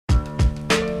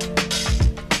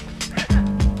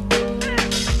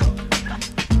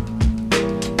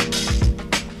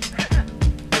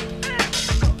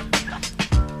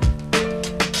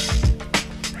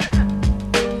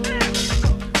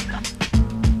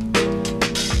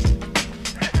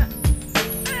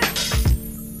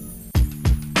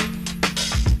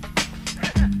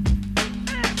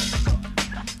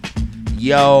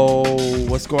Yo,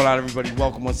 what's going on, everybody?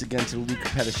 Welcome once again to the Lou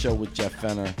Capetta Show with Jeff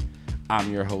Fenner.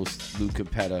 I'm your host, Lou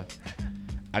Capetta.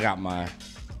 I got my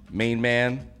main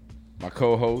man, my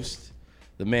co-host,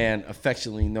 the man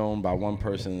affectionately known by one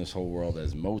person in this whole world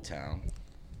as Motown.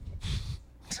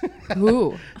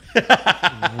 Who?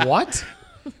 What?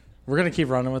 We're going to keep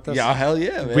running with this? Yeah, hell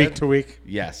yeah, man. Week to week?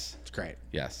 Yes. It's great.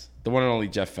 Yes. The one and only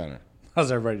Jeff Fenner.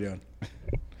 How's everybody doing?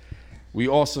 We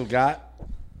also got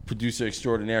producer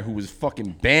extraordinaire who was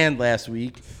fucking banned last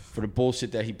week for the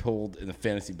bullshit that he pulled in the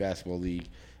Fantasy Basketball League.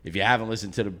 If you haven't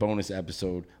listened to the bonus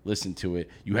episode, listen to it.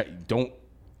 You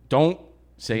don't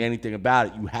say anything about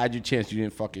it. You had your chance. You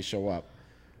didn't fucking show up.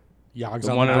 Yog's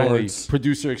The on one the and only boards.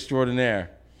 producer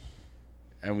extraordinaire.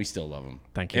 And we still love him.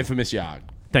 Thank you. Infamous Yog.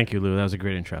 Thank you, Lou. That was a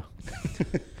great intro.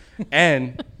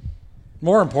 And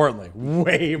More importantly,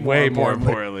 way more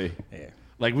importantly, Yeah.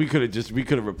 like we could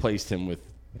have replaced him with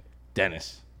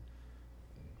Dennis.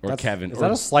 Or That's- Kevin. is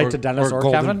that a slight to Dennis or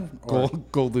Kevin? Or-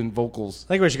 Golden vocals. I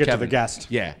think we should get Kevin. to the guest.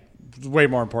 Yeah. It's way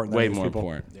more important than Way these more people.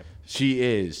 important. Yep. She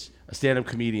is a stand-up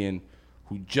comedian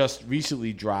who just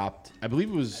recently dropped, I believe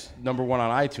it was number one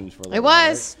on iTunes for a little It while,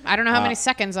 was. I don't know how many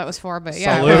seconds that was for, but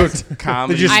yeah. Salute.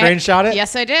 Comedy. Did you screenshot it?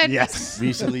 Yes, I did. Yes.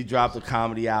 Recently dropped a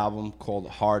comedy album called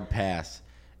Hard Pass,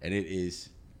 and it is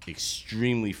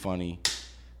extremely funny.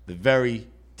 The very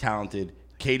talented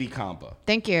Katie Compa.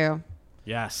 Thank you.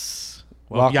 Yes.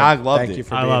 Welcome. Yog loved Thank it. you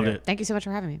for I being loved here. it. Thank you so much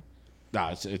for having me.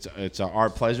 No, it's our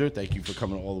pleasure. Thank you for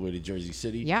coming all the way to Jersey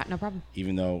City. Yeah, no problem.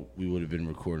 Even though we would have been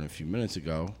recording a few minutes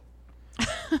ago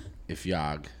if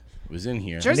Yog was in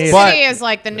here. Jersey But- City is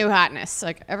like the new hotness.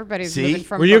 Like everybody's See? moving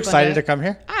from Were you Brooklyn excited to come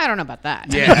here? I don't know about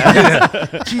that.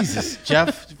 Yeah. Jesus,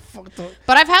 Jeff. Fuck the-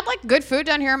 But I've had like good food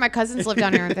down here. My cousins live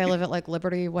down here. They live at like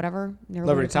Liberty, whatever. Near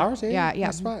Liberty Towers? Yeah, yeah.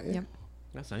 Nice spot, yeah. Yep.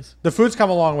 That's nice. The food's come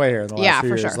a long way here in the last Yeah, few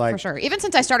for years. sure, Like, for sure. Even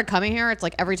since I started coming here, it's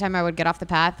like every time I would get off the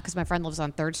path, because my friend lives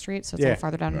on 3rd Street, so it's a Yeah. little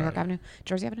farther down Newark Avenue,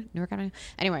 Jersey Avenue, Newark Avenue.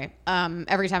 Anyway,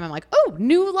 every time I'm like, oh,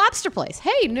 new lobster place.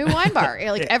 Hey, new wine bar.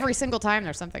 Like every single time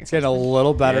there's something. It's getting a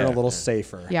little better and Yeah. a little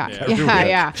safer. Yeah,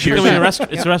 yeah. Cheers.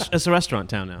 It's a restaurant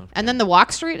town now. And then the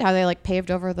Walk Street, how they like paved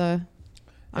over the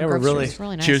on Yeah, we're Grove Street. really- It's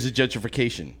really nice. Cheers to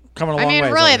gentrification. Coming a I long mean,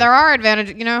 way. really, there are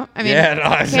advantages, you know? I mean, Yeah, no,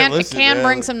 I it said, can, listen, it can yeah.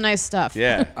 bring some nice stuff.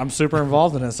 Yeah. I'm super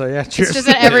involved in it, so yeah, cheers. It's just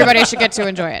that everybody should get to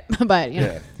enjoy it. But, you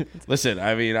know. Yeah. Listen,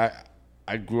 I mean,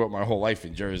 I grew up my whole life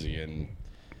in Jersey, and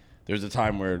there's a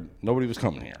time where nobody was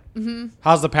coming here,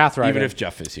 How's the path right? even if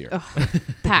Jeff is here.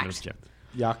 Packed.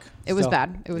 Yuck. It was Still.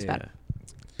 bad. It was bad.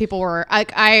 People were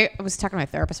I was talking to my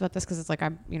therapist about this because it's like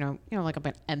I'm like I'm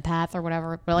an empath or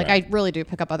whatever, but like Right. I really do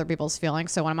pick up other people's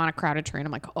feelings. So when I'm on a crowded train,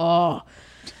 I'm like, oh,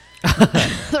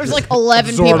 there's like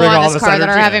 11 people Absorbing all on this this car that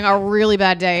are energy. having a really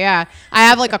bad day. Yeah, I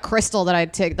have like a crystal that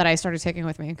I started taking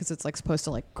with me because it's like supposed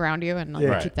to like ground you and like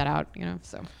Yeah. keep that out, you know.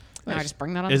 So now I just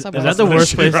bring that on Is the subway. that the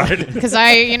worst place? Because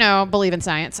I believe in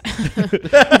science.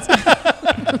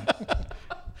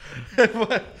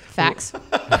 Facts.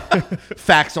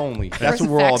 Facts only. That's First, what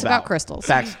we're all facts about. about crystals.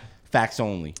 Facts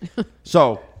only.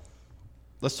 So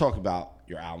let's talk about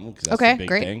your album because that's Okay, the big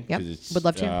great. thing. Yep. 'cause it's, Would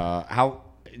love to. How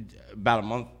about a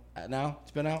month now?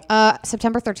 It's been out.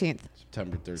 September 13th.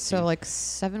 September 13th. So like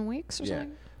 7 weeks or yeah.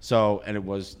 something. So and it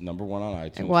was number one on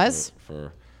iTunes. It was?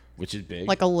 for which is big.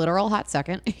 Like a literal hot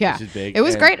second. Yeah. Which is big, It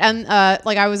was and- great. And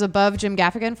like I was above Jim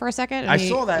Gaffigan for a second. And I he-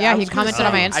 saw that. Yeah, I he was gonna commented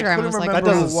on my say, I Instagram. I couldn't was like, remember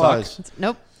That who it doesn't was.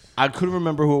 nope. I couldn't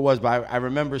remember who it was, but I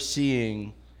remember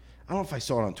seeing. I don't know if I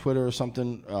saw it on Twitter or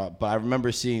something, but I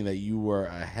remember seeing that you were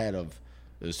ahead of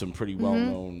some pretty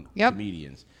well-known Yep.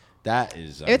 comedians. That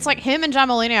is. It's like him and John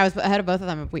Mulaney. I was ahead of both of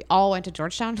them. We all went to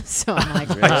Georgetown. So I'm like,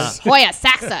 boy, yeah,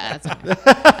 Saxa.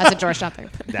 That's a Georgetown thing.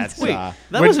 That's. Wait,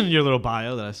 that wasn't your little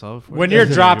bio that I saw before. When you're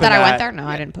dropping That I went that- there? No,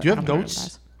 I didn't put Do you have I don't know notes? what it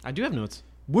was. I do have notes.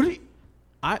 What? Do you,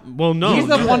 No. He's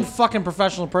the no. one fucking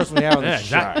professional person we have on Yeah, this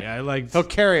show. exactly. I like. He'll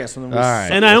carry us when we All right.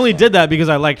 And I only did that because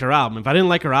I liked her album. If I didn't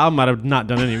like her album, I'd have not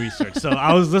done any research. So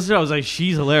I was listening. I was like,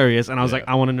 she's hilarious, and I was like,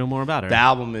 I want to know more about her. the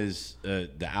album is.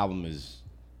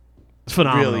 It's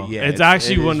phenomenal. Really, yeah, it's it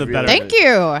actually is one of the really better. Thank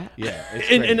you. Yeah. It's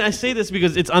And, great. and I say this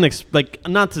because it's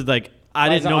not to like. I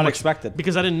Why is didn't it know unexpected? much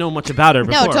because I didn't know much about her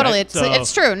before. No, totally. right?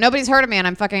 It's true. Nobody's heard of me, and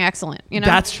I'm fucking excellent. You know.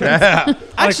 That's true. Yeah.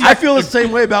 I feel the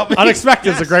same way about me.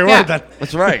 Unexpected is a great Yeah. word then.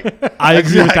 That's right. I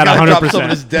agree with that I gotta drop some of 100%.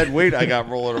 this dead weight I got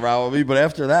rolling around with me, but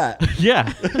after that,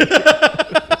 Yeah.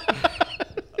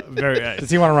 Very nice. Does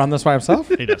he want to run this by himself?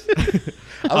 He does. I was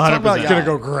talking about It's gonna Yog.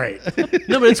 go great.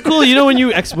 No, but it's cool. You know when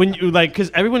you like, because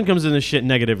everyone comes in this shit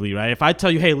negatively, right? If I tell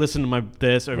you, hey, listen to my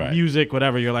this or Right. music,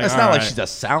 whatever, you're like, It's all not like right. she's a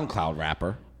SoundCloud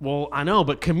rapper. Well, I know,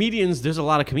 but comedians, there's a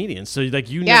lot of comedians. So like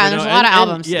you Yeah, never there's know. a lot of And-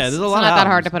 albums. Yeah, there's a lot It's of not that hard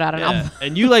albums. to put out an album.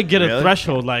 And you like get a Really?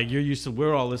 threshold, like you're used to,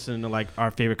 we're all listening to like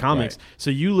our favorite comics. Right. So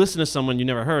you listen to someone you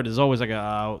never heard, there's always like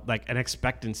an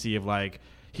expectancy of like,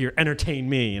 here, entertain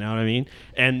me, you know what I mean?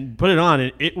 And put it on,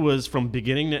 and it was from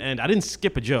beginning to end. I didn't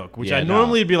skip a joke, which Yeah, I no.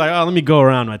 normally would be like, oh, let me go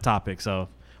around my topic. So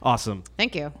awesome.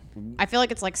 Thank you. I feel like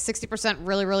it's like 60%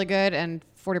 really, really good and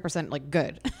 40% like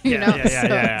good. You know?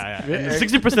 Yeah. And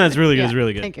 60% is really good. Is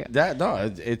really good. Thank you. That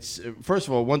no, it's first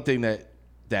of all, one thing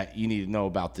that you need to know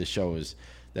about this show is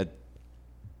that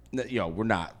we're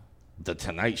not the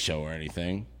Tonight Show or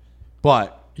anything,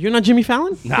 but You're not Jimmy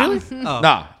Fallon? nah, Really?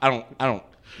 nah, I don't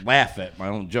laugh at my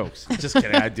own jokes. Just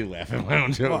kidding, I do laugh at my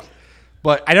own jokes,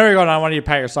 but I know you're going. I want you to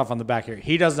pat yourself on the back here.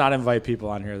 He does not invite people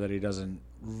on here that he doesn't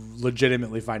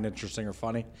legitimately find interesting or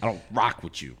funny. I don't rock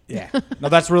with you. Yeah, no,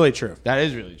 that's really true. That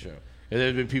is really true. And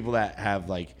there's been people that have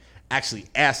like actually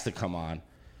asked to come on.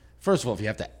 First of all, if you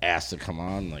have to ask to come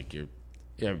on, like you're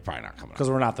probably not coming on. Because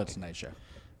we're not the Tonight Show.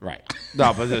 Right.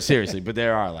 No, but seriously, but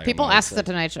there are like People I'm ask the like,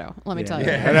 Tonight Show. Let me tell you.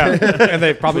 I know, and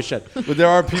they probably should. But there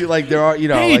are people like Hey,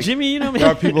 like, Jimmy, there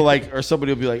are people like, or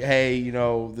somebody will be like, hey,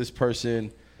 this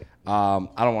person, I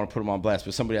don't want to put them on blast,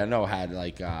 but somebody I know had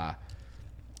like a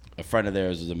friend of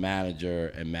theirs was a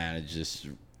manager and managed this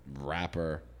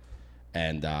rapper,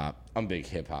 and I'm a big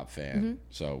hip hop fan,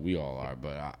 so we all are.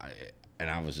 But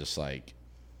I was just like,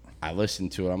 I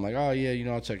listened to it. I'm like, oh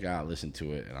yeah, I'll check it out. Listen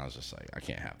to it, and I was just like, I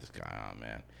can't have this guy on,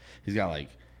 man. He's got like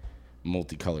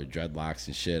multicolored dreadlocks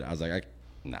and shit. I was like,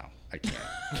 no, I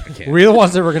can't. We're the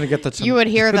ones that were going to get the. You would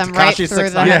hear them right Tekashi through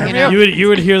 6ix9ine the, interview. You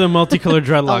would hear the multicolored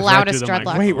dreadlocks. The right loudest through the mic.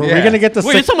 dreadlocks. Wait, were Yeah. we going to get the?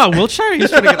 Wait, you're talking about Wiltshire? You're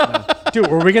trying to get Dude,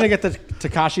 were we going to get the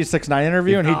Tekashi 6ix9ine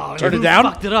interview and he turned it down?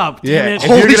 Fucked it up. Yeah, Damn if it.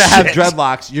 you're Holy gonna have shit.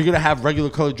 dreadlocks, you're gonna have regular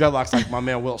colored dreadlocks like my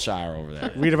man Wiltshire over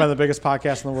there. We'd have been the biggest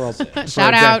podcast in the world.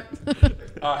 Shout out.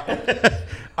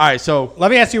 All right, so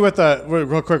Let me ask you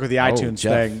real quick with the iTunes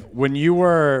Jeff. thing. When you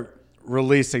were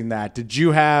releasing that, did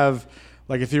you have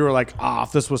like if you were like,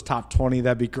 if this was top 20,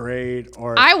 that'd be great?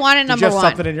 Or I wanted did number you have one.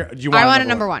 something in your? You I wanted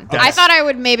number one. I thought I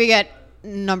would maybe get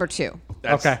number two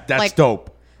that's, Okay. that's Like-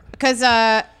 dope. because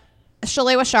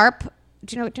Shalewa Sharp.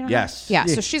 Do you know? her? Yes. Yeah.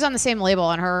 So she's on the same label,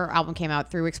 and her album came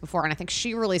out 3 weeks before, and I think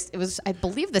she released. It was, I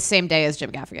believe, the same day as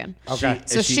Jim Gaffigan. Okay.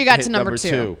 So She she got hit to number two.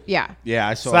 two. Yeah. Yeah,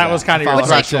 I saw So that was kind of I your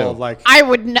followed her threshold. too. Like I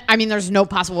would. I mean, there's no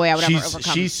possible way I would ever She's-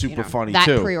 overcome. she's super funny, that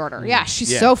too. pre-order. Yeah,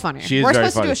 she's Yeah, so funny. she is We're very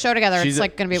supposed to do funny. a show together. She's It's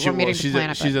like going to be we're meeting to plan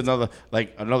it. She's but-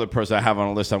 another person I have on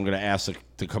a list. I'm gonna ask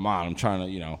to come on. I'm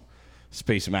trying to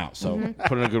space them out. So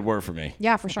put in a good word for me.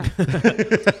 Yeah, for sure.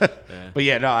 But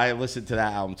yeah, no, I listened to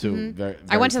that album too. Very,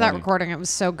 I went to very that funny. recording. It was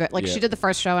so good. Like Yeah. she did the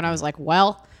first show, and I was like,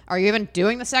 "Well, are you even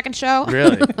doing the second show?"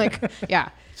 Really? Like, yeah,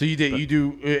 So you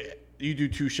do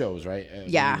 2 shows, right?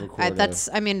 yeah. You record That's.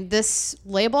 I mean, this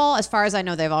label, as far as I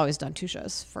know, they've always done 2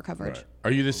 shows for coverage.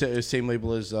 Are you the same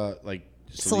label as like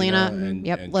Selena, and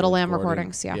yep, and Little George Lamb Gordon?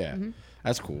 Recordings, yeah. Yeah, Mhm.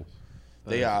 that's cool.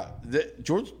 They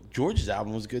George's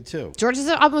album was good too. George's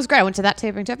album was great. I went to that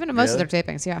taping too. I've been to most of Really? their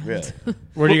tapings. Yeah. Really?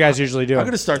 where do you guys usually do I'm it?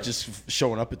 gonna start just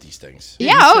showing up at these things.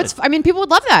 Yeah. Oh, it's. I mean, people would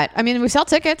love that. I mean, we sell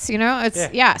tickets.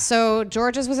 It's Yeah. So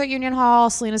George's was at Union Hall.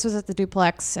 Selena's was at the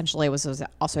Duplex, and Chalet was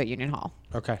also at Union Hall.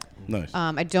 Okay. Nice.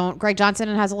 I don't. Greg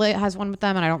Johnson has one with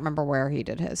them, and I don't remember where he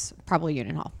did his. Probably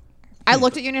Union Hall. I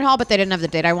looked at Union Hall, but they didn't have the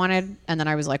date I wanted, and then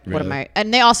I was like, "What am Really? I?"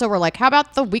 And they also were like, "How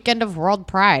about the weekend of World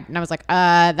Pride?" And I was like,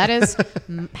 "That is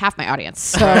half my audience,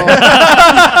 so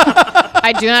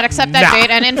I do not accept that date."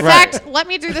 And in fact, let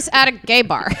me do this at a gay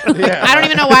bar. I don't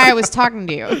even know why I was talking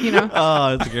to you.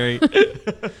 Oh, that's great.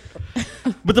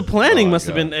 But the planning Oh, must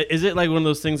have God. been. Is it like one of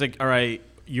those things? Like, all right,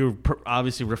 you're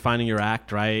obviously refining your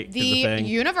act, right? 'Cause The thing.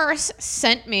 universe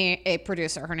sent me a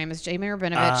producer. Her name is Jamie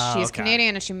Rabinovich. She's okay.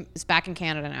 Canadian, and she is back in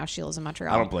Canada now. She lives in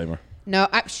Montreal. I don't blame her. No,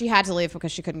 she had to leave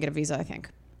because she couldn't get a visa, I think.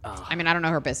 I mean, I don't know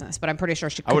her business, but I'm pretty sure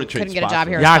she would've couldn't traded get a spots job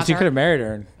with here. her. Yeah, as because you sponsor. could have married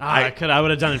her. I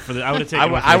would have done it for the. I would have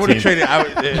taken. I would have traded.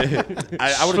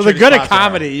 I would For the good of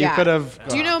comedy, you Yeah. could have.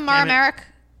 Do you know Mara Merrick?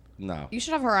 No. You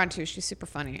should have her on too. She's super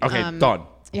funny. Okay, done.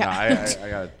 yeah. No, I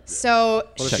got it. So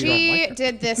if she she don't like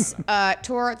did this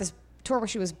tour where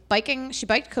she was biking. She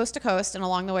biked coast to coast, and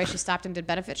along the way she stopped and did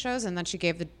benefit shows, and then she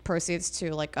gave the proceeds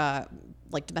to like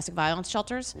domestic violence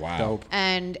shelters. Wow. Dope.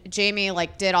 And Jamie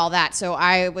did all that. So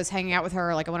I was hanging out with her.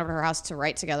 I went over to her house to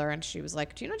write together, and she was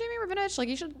like, "Do you know Jamie Rabinovich?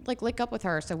 You should link up with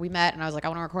her." So we met, and I was like, "I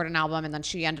want to record an album," and then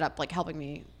she ended up helping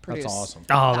me produce. awesome.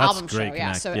 Oh, the that's album great show. Yeah.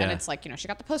 connect, So yeah. and it's she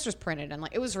got the posters printed, and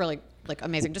it was really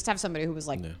amazing just to have somebody who was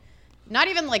not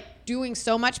even like doing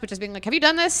so much, but just being like, have you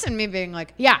done this? And me being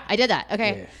like, yeah, I did that.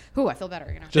 Okay. Ooh, I feel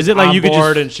better. Just is it like on you could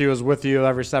board just, and she was with you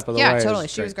every step of the way? Yeah, totally.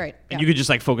 She was great. and Yeah. you could just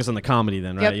like focus on the comedy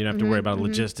then, right? Yep. You don't have to worry about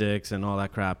logistics and all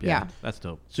that crap. Yeah. That's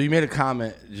dope. So you made a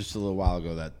comment just a little while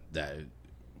ago that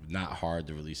not hard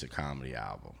to release a comedy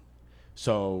album.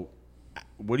 So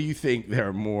what do you think there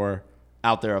are more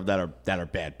out there that are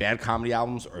bad comedy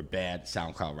albums or bad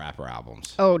SoundCloud rapper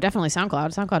albums? Oh, definitely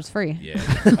SoundCloud. SoundCloud's free. Yeah.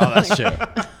 Oh, that's true.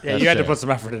 Yeah, you had to put some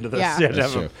effort into this. Yeah. You had to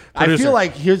That's have a true. I producer. feel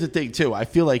like here's the thing too. I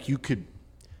feel like you could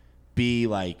be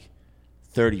like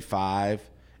 35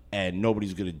 and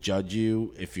nobody's gonna judge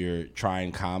you if you're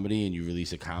trying comedy and you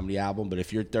release a comedy album. But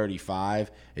if you're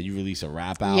 35 and you release a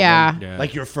rap album, Yeah.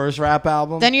 like your first rap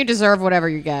album, Then you deserve whatever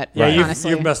you get. Yeah,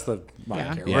 honestly. you've missed the mark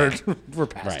Yeah. here. Yeah. We're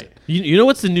past right. it. You know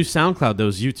what's the new SoundCloud though?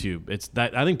 Is YouTube. It's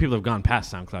that I think people have gone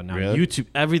past SoundCloud now. Really? YouTube,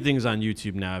 everything's on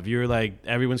YouTube now. If you're like,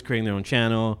 everyone's creating their own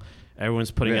channel,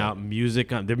 everyone's putting Really? out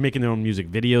music on. They're making their own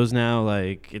music videos now.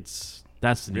 Like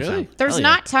that's the new Really? SoundCloud. There's Hell yeah.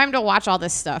 not time to watch all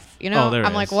this stuff. You know, there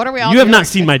I'm is. like, what are we all You have doing? not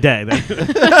seen my day. Then.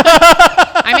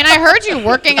 I mean, I heard you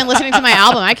working and listening to my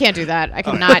album. I can't do that. I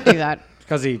cannot do that.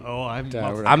 Because he. Oh, I'm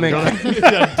we're not I'm in, do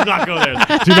not go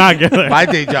there. Do not go there. my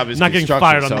day job is not getting construction,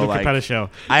 fired on so the like, Capetta show.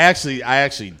 I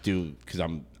actually do because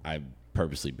I'm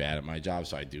purposely bad at my job,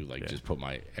 so I do like just put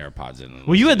my AirPods in. And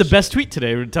Well, you listen had the to best tweet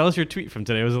today. Tell us your tweet from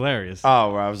today. It was hilarious.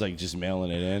 Oh, where I was like just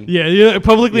mailing it in. Yeah, you're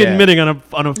publicly Yeah. admitting on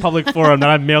a public forum that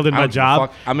I mailed in my I don't give a job.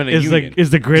 fuck. I'm in a is union.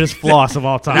 the greatest floss of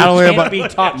all time. Not only am Can't I be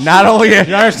taught not only am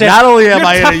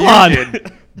I in Teflon. a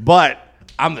union, but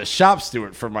I'm the shop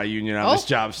steward for my union on this Oh.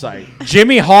 job site.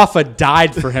 Jimmy Hoffa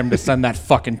died for him to send that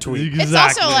fucking tweet. It's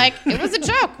also like, it was a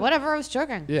joke. Whatever, I was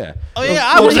joking. Yeah. oh yeah,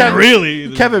 I wasn't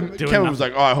really. Kevin doing was nothing.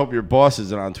 like, "Oh, I hope your boss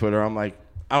isn't on Twitter." I'm like,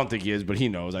 "I don't think he is, but he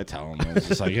knows." I tell him. I was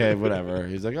just like, "Hey, whatever."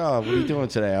 He's like, "Oh, what are you doing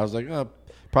today?" I was like, "Oh,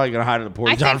 probably gonna hide at the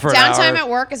porta I john think for an downtime hour." at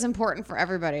work is important for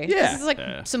everybody. Yeah. This is like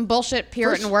some bullshit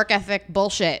Puritan work ethic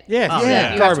bullshit. Yeah, that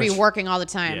yeah. You have to be Garbage. working all the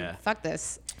time. Yeah. Fuck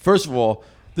this. First of all,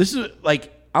 this is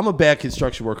like I'm a bad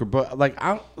construction worker, but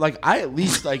I at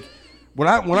least like when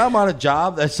I'm on a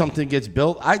job that something gets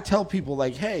built, I tell people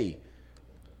like, "Hey,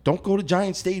 don't go to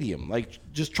Giant Stadium. Like,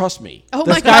 just trust me." Oh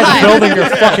This my guy's god. building your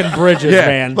fucking bridges,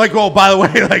 man. Like, oh, by the way,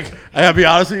 like I gotta be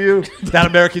honest with you, that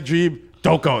American dream,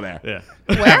 don't go there. Yeah.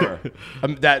 Where?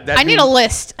 That I need a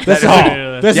list. This is,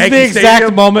 that- this is Yankee the exact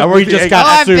Stadium? I moment worked we at just Yankee- got Oh,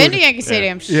 I've sued. been to Yankee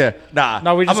Stadium. Yeah, nah.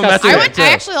 No, we just I'm a got Mets sued. fan, too. I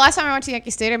actually last time I went to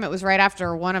Yankee Stadium, it was right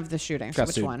after one of the shootings. Got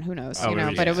Which sued. one? Who knows? Oh, you know,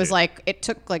 really? but Yeah. it was like it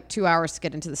took like 2 hours to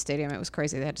get into the stadium. It was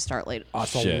crazy. They had to start late. Oh,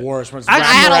 it's the Shit. worst. When it's I wrapped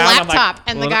had a around, I'm like- laptop,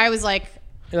 and the well, guy was like,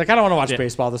 You're like, I don't want to watch Yeah.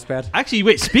 baseball this bad. Actually,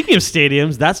 wait. Speaking of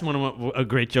stadiums, that's a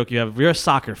great joke you have. You're a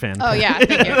soccer fan. "Oh yeah,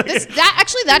 thank you."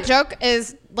 That joke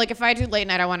is like if I do late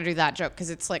night, I want to do that joke because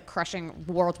it's like crushing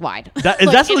worldwide. That's it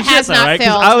legit, has though, not right? 'Cause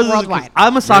failed worldwide.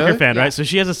 I'm a soccer Really? fan, Yeah. right? So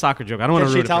she has a soccer joke. I don't want Can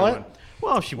to she ruin tell it. it? For everyone.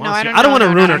 Well, if she No, wants I to. don't I don't know. want to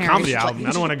No, ruin no, her no, comedy no. album.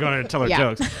 I don't want to go in and tell her Yeah.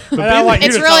 jokes. But And I want you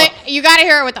It's to really tell- you got to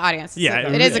hear it with the audience. Yeah,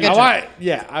 it is a good I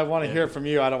joke. want to hear it from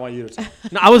you. I don't want you to tell.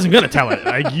 No, I wasn't gonna tell it.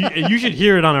 Like, you should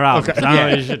hear it on her album. Okay. 'Cause I don't know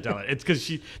Yeah. you should tell it. It's because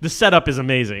the setup is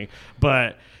amazing.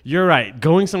 But you're right.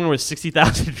 Going somewhere with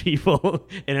 60,000 people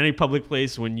in any public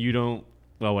place when you don't,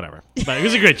 well, whatever. But it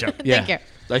was a great joke. Yeah. Thank you.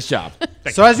 Nice job.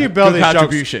 So as you build Good these jokes,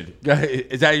 contribution.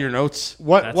 Is that your notes? That's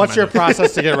what's what your I do.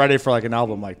 process to get ready for like an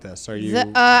album like this? Are you?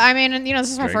 I mean, you know,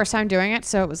 this is my Great. first time doing it,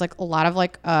 so it was like a lot of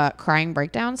like crying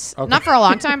breakdowns. Okay. Not for a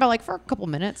long time, but like for a couple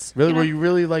minutes. Really? you know? Were you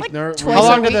really like nervous? Twice How a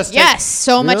long did week. this take? Yes,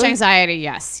 so much Really? anxiety.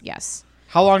 Yes.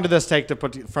 How long did this take to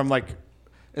put from like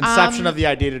inception of the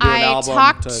idea to do an I album?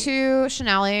 talked to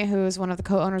Chanelli, who's one of the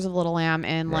co-owners of Little Lamb,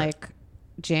 in Right. like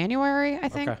January, I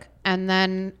think. Okay. And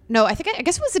then no, I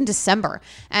guess it was in December.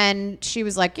 And she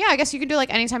was like, "Yeah, I guess you can do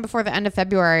like anytime before the end of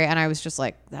February." And I was just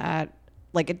like, "That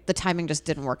the timing just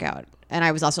didn't work out." And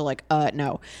I was also like,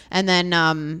 no. And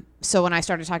then so when I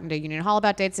started talking to Union Hall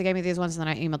about dates, they gave me these ones, and then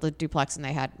I emailed the Duplex, and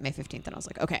they had May 15th, and I was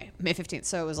like, "Okay, May 15th."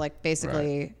 So it was like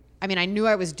basically. Right. I mean, I knew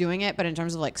I was doing it, but in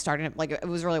terms of like starting it, like it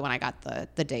was really when I got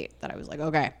the date that I was like,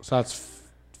 okay. So that's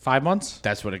 5 months.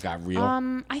 That's when it got real.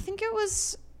 I think it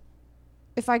was,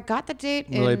 if I got the date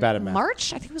Really in bad at math.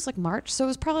 March, I think it was like March. So it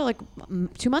was probably like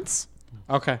 2 months.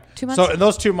 Okay. 2 months. So in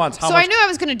those 2 months, how So much? I knew I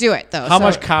was going to do it though. how so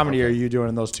much comedy are you doing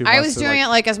in those 2 months? I was to, doing it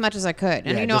like as much as I could.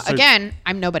 And Yeah, you know, just so- again,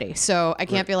 I'm nobody. So I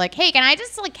can't be like, hey, can I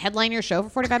just like headline your show for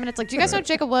 45 minutes? Like, do you guys know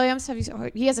Jacob Williams?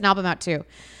 He has an album out too.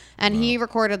 And he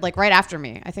recorded like right after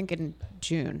me, I think in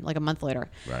June, like a month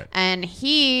later. Right. And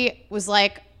he was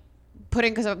like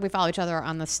putting, because we follow each other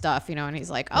on this stuff, you know, and he's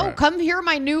like, oh, Right. come hear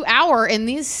my new hour in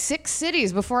these 6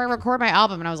 cities before I record my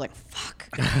album. And I was like, fuck.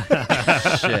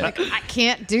 Shit. Like, I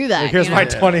can't do that. Here's you know? my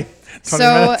 20. So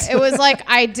minutes. it was like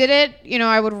I did it,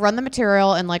 I would run the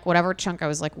material in like whatever chunk I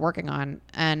was like working on,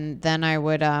 and then I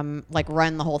would like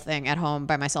run the whole thing at home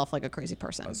by myself like a crazy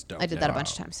person. That's dope. I did that a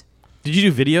bunch of times. Did you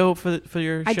do video for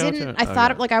your show? I didn't. too? I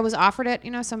thought like I was offered it.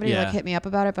 Somebody Yeah. like hit me up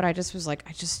about it, but I just was like,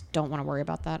 I just don't want to worry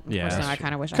about that. Of Yeah, course, that's now I true.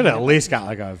 kind of wish Could I have had. at least got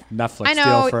like a Netflix I deal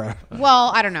know. for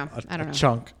Well, I don't know. I don't a know.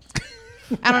 chunk.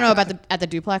 I don't know about the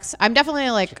duplex. I'm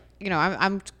definitely like,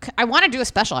 I want to do a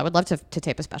special. I would love to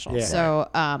tape a special. Yeah. So,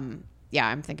 yeah,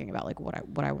 I'm thinking about like what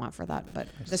I want for that. But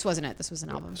this wasn't it. This was an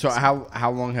album. So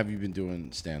how long have you been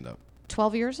doing stand up?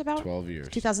 12 years about. 12 years.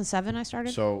 2007 I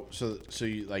started. So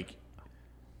you like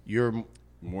you're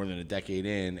more than a decade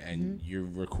in, and you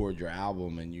record your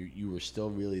album, and you were still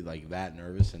really like that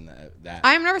nervous and that.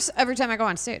 I'm nervous every time I go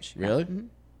on stage. Really?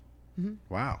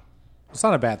 Wow. It's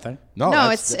not a bad thing. No,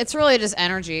 it's really just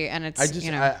energy, and it's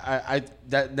I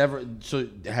that never. So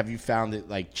have you found it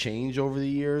like change over the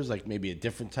years, like maybe a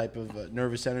different type of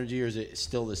nervous energy, or is it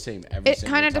still the same every? It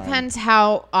kind of depends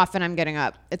how often I'm getting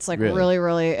up. It's like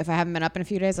really, if I haven't been up in a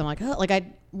few days, I'm like, oh, like I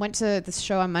went to this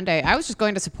show on Monday. I was just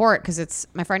going to support because it's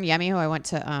my friend Yemi, who I went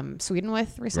to Sweden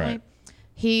with recently. Right.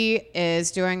 He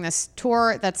is doing this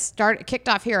tour that's kicked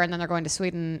off here, and then they're going to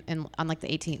Sweden on like the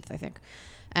 18th, I think,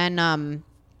 and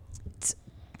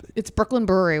it's Brooklyn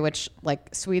Brewery, which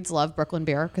like Swedes love Brooklyn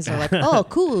beer because they're like, oh,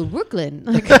 cool, Brooklyn,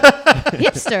 like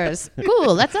hipsters,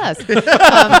 cool, that's us.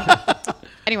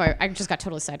 Anyway, I just got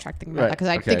totally sidetracked thinking about that because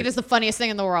I think it is the funniest thing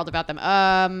in the world about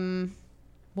them.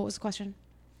 What was the question?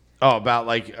 Oh, about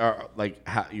like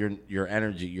how your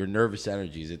energy, your nervous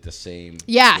energy, is it the same?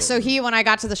 Yeah. So when I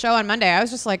got to the show on Monday, I was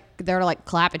just like there to like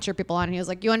clap and cheer people on, and he was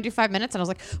like, "You want to do 5 minutes?" And I was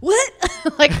like, "What?"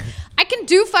 Like I can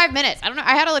do 5 minutes. I don't know.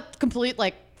 I had a like complete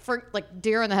like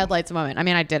deer in the headlights moment. I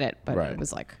mean, I did it, but it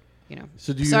was like,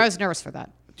 So I was nervous for that.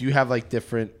 Do you have like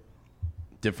different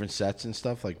sets and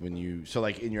stuff, like when you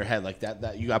like in your head like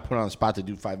that you got put on the spot to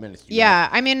do 5 minutes? Yeah,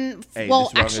 I mean, hey, well, this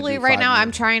is what I'm gonna actually, do, right 5 now I'm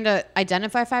minutes. trying to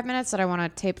identify 5 minutes that I want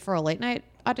to tape for a late night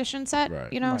audition set.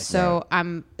 Right. So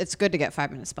it's good to get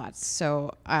 5 minute spots.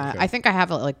 So I think I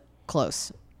have it like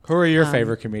close. Who are your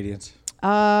favorite comedians?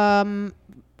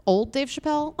 Old Dave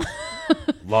Chappelle,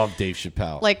 Love Dave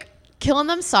Chappelle. like killing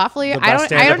them softly. The I best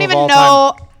don't stand-up even of all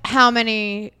know how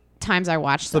many times I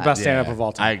watched It's the that. best stand-up of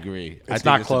all time. I agree. I think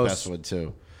not it's close. the best one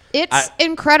too. It's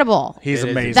incredible. He's It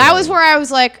is amazing. That was where I was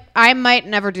like, I might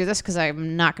never do this because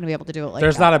I'm not going to be able to do it like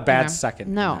There's that. not a bad second.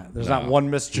 in No. that. There's not one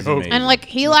missed joke. amazing. And like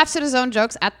he laughs at his own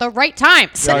jokes at the right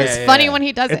times. Oh, And yeah, it's yeah, funny yeah. when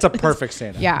he does it. It's a perfect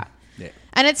stand-up. Yeah.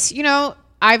 And it's,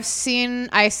 I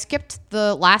skipped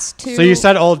the last two. So you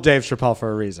said old Dave Chappelle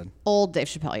for a reason. old Dave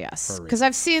Chappelle, yes. Because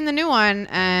I've seen the new one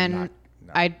and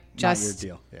I just. Not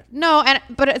your deal. Yeah. No,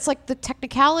 but it's like the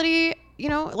technicality,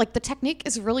 like the technique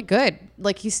is really good.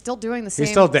 Like he's still doing the same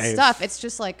still Dave. stuff. It's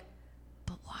just like,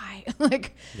 but why?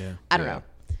 Like, I don't know.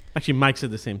 Actually, Mike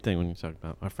said the same thing when you talked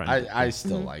about our friend. I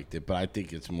still liked it, but I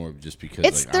think it's more just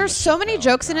because There's so many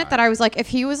jokes in it that I was like, if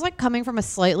he was like coming from a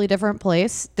slightly different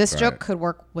place, this joke could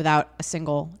work without a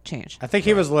single change. I think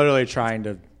he was literally trying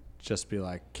to just be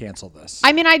like, cancel this.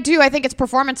 I mean, I do. I think it's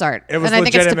performance art. It was and I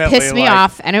think it's to legitimately, piss me like-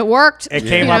 off, and it worked. It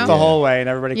came you up know? the whole way, and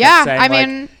everybody Yeah, kept saying, I like,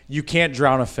 mean- you can't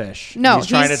drown a fish. No, he's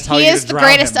trying to tell he you is to the drown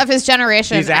greatest him. of his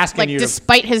generation. He's asking like, you to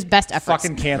despite his best efforts.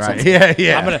 Fucking cancel. Right.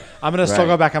 Yeah. I'm gonna still Right.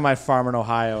 go back on my farm in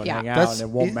Ohio and Yeah. hang out, and it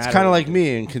won't it's matter. kind of like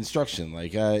me in construction.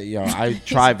 Like, I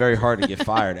try very hard to get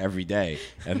fired every day,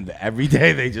 and every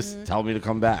day they just tell me to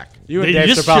come back. you and They Dave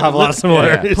just Chappelle have a lot of should-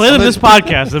 similarities. Play them this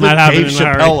podcast. It might happen Dave in a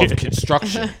hurry. Chappelle of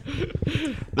construction.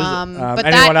 But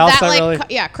anyone else that really-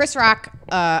 yeah, Chris Rock.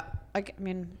 I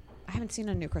mean, I haven't seen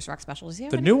a new Chris Rock special. Does he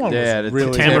have The any? new one Yeah, was the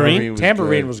really Tambourine?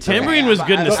 Tambourine was good. Tambourine was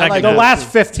good in the I second. like The half. last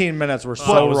 15 minutes were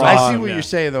so was raw. I see what yeah. you're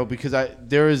saying though, because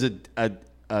there is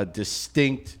a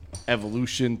distinct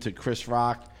evolution to Chris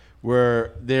Rock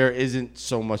where there isn't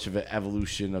so much of an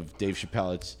evolution of Dave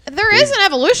Chappelle. There is an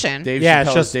evolution. Dave Yeah, it's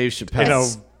Chappelle. just, Dave Chappelle. you know,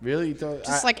 really? You thought-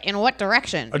 Just like in what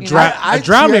direction? A you know? dra- a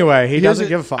drowning way. He here's doesn't it.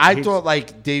 give a fuck. I He's- thought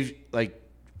like Dave,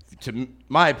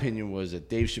 my opinion was that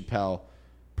Dave Chappelle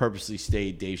purposely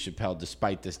stayed Dave Chappelle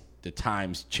despite the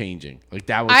times changing. Like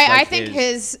that was. I like, think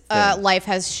his thing. life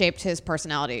has shaped his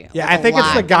personality. Yeah, like, I a think it's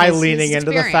lot, the guy and his leaning into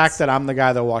the experience. fact that I'm the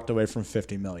guy that walked away from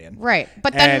 50 million. Right,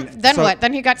 but then And so- what?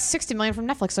 Then he got 60 million from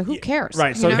Netflix. So who cares?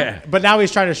 Right. you So, know? but now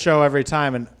he's trying to show every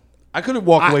time, and I couldn't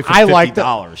walk away from I like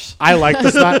 $50. I like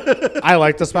the I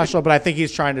like the special, but I think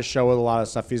he's trying to show with a lot of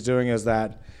stuff he's doing is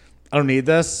that I don't need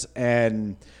this,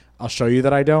 and I'll show you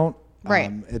that I don't.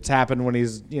 Right. It's happened when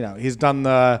he's done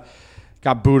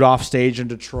got booed off stage in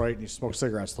Detroit, and he smoked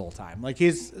cigarettes the whole time. Like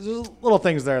there's little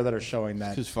things there that are showing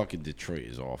that. Because fucking Detroit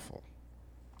is awful.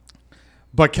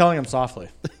 but killing him softly.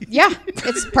 Yeah,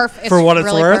 it's perfect. For what it's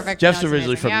really worth? Perfect. Jeff's No, it's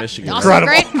originally amazing. from Michigan. Also Incredible.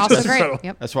 great. Also That's great. incredible.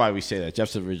 Yep. That's why we say that.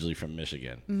 Jeff's originally from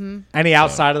Michigan. Any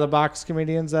outside of the box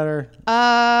comedians that are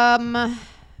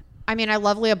I mean, I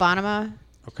love Leah Bonnema.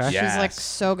 okay? Yeah. She's like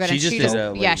so good. She and just did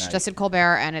a late she night. just did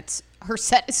Colbert, and her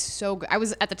set is so good. I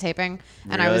was at the taping,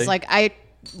 and I was Really?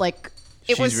 like,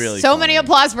 it She's was really so funny. many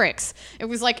applause breaks. It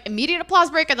was like immediate applause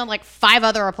break, and then like 5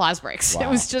 other applause breaks. Wow. It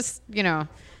was just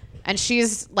and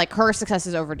she's like her success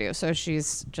is overdue. So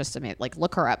she's just amazing. Like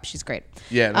look her up. She's great.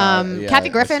 Yeah, no, yeah, Kathy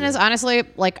I Griffin see. is honestly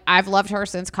like I've loved her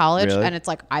since college, Really? and it's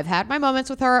like I've had my moments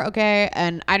with her. Okay,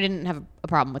 and I didn't have a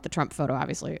problem with the Trump photo.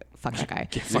 Obviously, fuck that guy.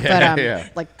 But Yeah.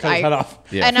 like Cut his head off.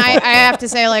 Yeah, and I have to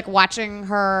say, like watching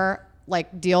her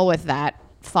like deal with that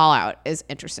fallout is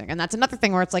interesting, and that's another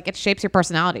thing where it's like it shapes your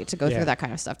personality to go Yeah. through that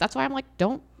kind of stuff. That's why I'm like,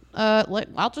 don't.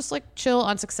 I'll just like chill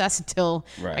on success until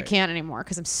I Right. can't anymore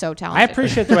because I'm so I talented.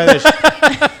 appreciate the way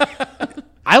that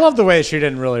I love the way she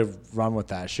didn't really run with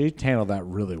that. She handled that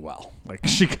really well. Like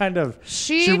she kind of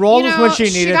she rolled with when she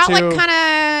needed got, to. Like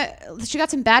kind of, she got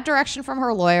some bad direction from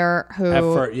her lawyer, who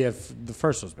the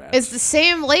first was bad. is the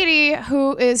same lady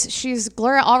she's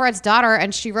Gloria Allred's daughter,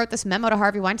 and she wrote this memo to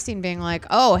Harvey Weinstein being like,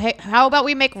 "Oh, hey, how about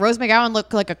we make Rose McGowan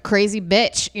look like a crazy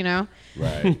bitch?"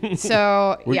 Right.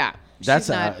 So yeah, that's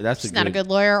she's not a good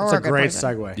lawyer or That's a a good great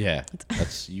person. segue. Yeah,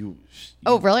 that's you.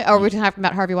 Oh, really? Oh, are we talking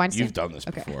about Harvey Weinstein? You've done this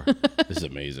Okay. before. This is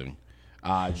amazing.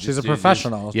 She's a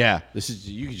professional. This is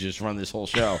you could just run this whole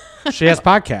show. She has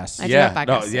podcasts. I do have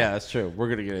No, podcasts, yeah, that's true. We're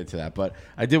gonna get into that, but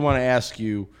I did want to ask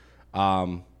you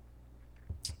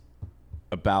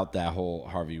about that whole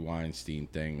Harvey Weinstein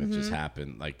thing that just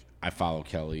happened. Like, I follow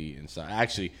Kelly and stuff.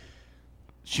 Actually,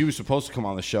 she was supposed to come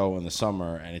on the show in the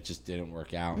summer, and it just didn't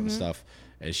work out and stuff.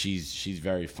 And she's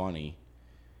very funny,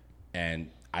 and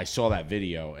I saw that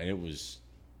video, and it was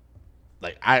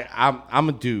like I'm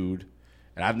a dude.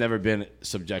 And I've never been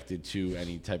subjected to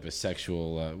any type of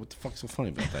sexual. What the fuck's so funny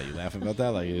about that? You laughing about that?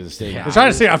 Like it's a statement. I'm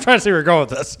trying to see where you're going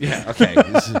with this. Yeah. Okay.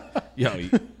 This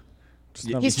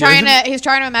is, He's trying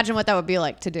to imagine what that would be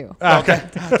like to do. Okay.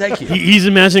 Thank you. He's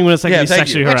imagining what it's like to be thank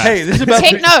sexually you. harassed. Hey, this is about.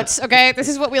 Take notes, okay? This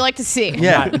is what we like to see.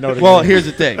 Yeah. Not noting Well, it. here's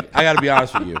the thing. I got to be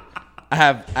honest with you. I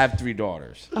have 3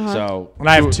 daughters. So And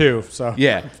I have 2, so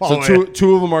yeah. So following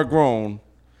two of them are grown,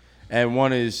 and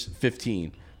one is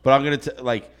 15. But I'm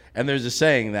gonna and there's a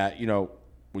saying that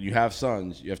when you have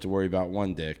sons, you have to worry about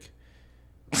one dick.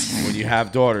 When you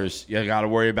have daughters, you got to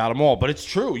worry about them all. But it's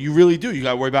true. You really do. You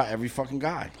got to worry about every fucking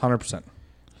guy. 100%.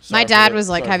 My dad was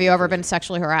like, "Have you ever been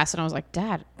sexually harassed?" And I was like,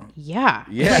 "Dad, yeah."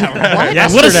 Yeah. Right. Yeah,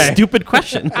 what a Yesterday. stupid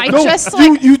question. I No, just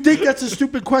like you think that's a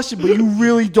stupid question, but you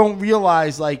really don't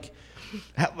realize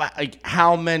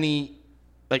how many.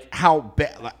 Like how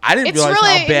bad? Like, I didn't it's realize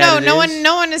really how bad no it is.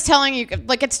 one is telling you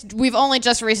like it's. We've only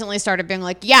just recently started being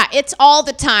like, yeah, it's all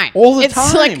the time. All the it's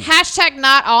time. like hashtag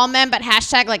not all men, but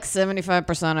hashtag like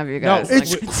 75% of you guys. No, Like,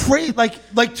 It's great,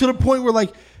 like to the point where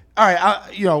like, all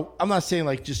right, I'm not saying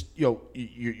like just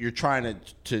you're trying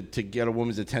to get a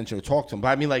woman's attention or talk to them, but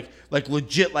I mean like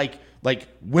legit like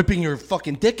whipping your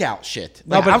fucking dick out shit.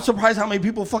 Like, but- I'm surprised how many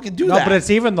people fucking do No, that. but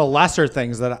it's even the lesser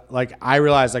things that like I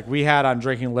realized. Like we had on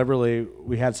Drinking Liberally,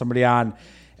 we had somebody on,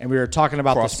 and we were talking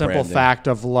about the simple Cross-branding. fact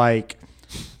of like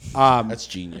that's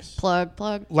genius.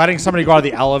 plug. letting somebody go out of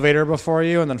the elevator before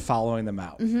you and then following them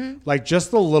out. Like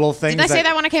just the little things. Didn't I say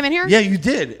that when I came in here? Yeah, you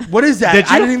did. What is that? Did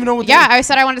you? I didn't even know what. Yeah, I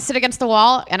said I wanted to sit against the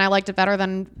wall, and I liked it better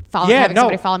than having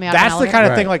somebody follow me out. That's of the an kind of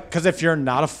elevator. thing. Like, because if you're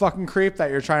not a fucking creep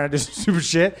that you're trying to do stupid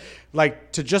shit,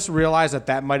 like to just realize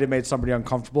that might have made somebody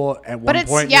uncomfortable at But one it's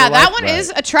point. in yeah, your that life. one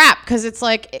is a trap because it's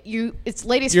like it's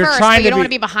ladies You're first, trying but you to don't be- want to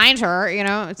be behind her.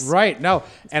 It's Right. No.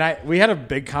 And we had a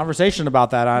big conversation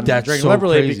about that on That's Drinking so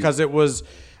Liberally crazy. because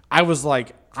I was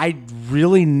like, I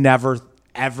really never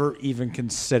ever even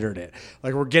considered it.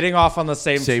 Like we're getting off on the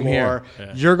same Same floor. here.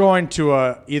 Yeah. You're going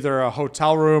to either a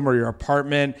hotel room or your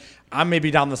apartment. I'm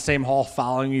maybe down the same hall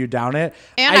following you down it.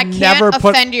 And I can't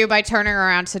offend you by turning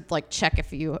around to like check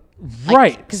if you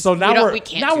Right. 'cause So now we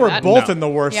can't now do we're that. both No. in the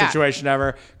worst Yeah. situation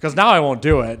ever because now I won't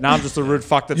do it. Now I'm just a rude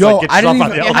fuck that's Yo, like get I yourself didn't, on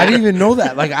the even, elevator. I didn't even know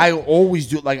that. Like I always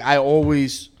do. Like I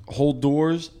always hold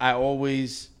doors. I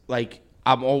always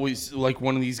I'm always like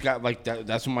one of these guys. Like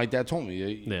that's what my dad told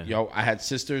me. Yeah. Yo, I had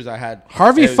sisters. I had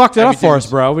Harvey fucked it up everything for us, was-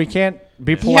 bro. We can't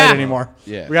be polite Yeah. anymore.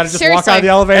 Yeah. We got to just walk Seriously. out of the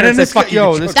elevator And and, then say, this guy- fuck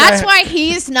yo, you. this That's guy- why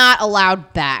he's not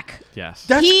allowed back. Yes.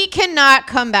 That's- He cannot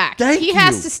come back. Thank he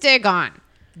has you. to stay gone.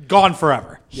 Gone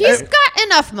forever. He's got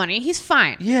enough money. He's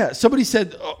fine. Yeah, somebody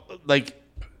said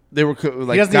they were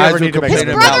like doesn't guys ever were need to make His complaining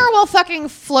money. brother about will fucking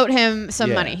float him some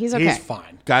Yeah. money. He's okay. He's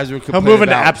fine. guys were He'll complaining move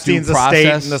into about Epstein's due estate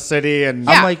process. in the city and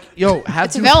Yeah. I'm like, yo, have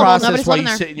It's due available. process Nobody's while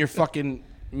living you there. sit in your fucking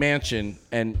mansion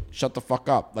and shut the fuck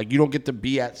up. Like, you don't get to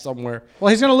be at somewhere. Well,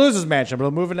 he's gonna lose his mansion, but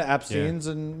he'll move into Epstein's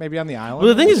and maybe on the island.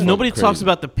 Well, the thing is, nobody crazy. talks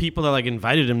about the people that like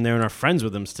invited him there and are friends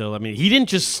with him still. I mean, he didn't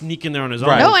just sneak in there on his own.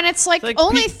 Right. No, and it's like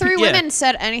only three yeah. women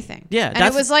said anything. Yeah, and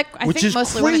that's- it was like I which think is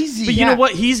mostly crazy. women. But you know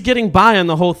what? He's getting by on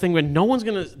the whole thing where no one's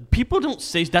gonna. People don't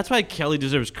say. That's why Kelly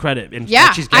deserves credit. And Yeah,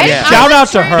 that she's getting Yeah. Shout out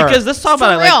to her. because let's talk For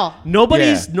about it. real. Like,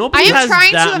 nobody's. Yeah. Nobody I am has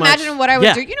trying that to much- imagine what I would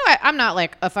Yeah. do. You know what? I'm not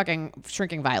like a fucking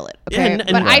shrinking violet, okay? Yeah, and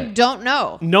but I right. don't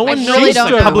know. No one I knows really don't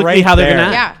like, know. publicly Right how they're there.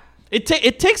 gonna Yeah. act.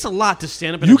 It takes a lot to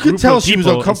stand up in You a group could tell of she was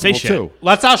people and say uncomfortable, shit. too.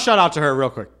 Let's all shout out to her real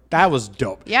quick. That was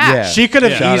dope. Yeah. She could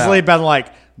have Shout easily out. been like,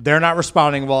 they're not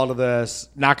responding well to this.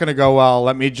 Not going to go well.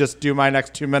 Let me just do my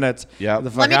next 2 minutes. Yep.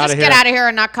 The fuck Let me just outta get out of here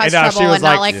and not cause And, trouble she was and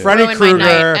not like Freddy ruin my night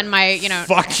Krueger, and my, you know.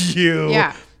 fuck you.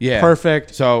 Yeah. Yeah.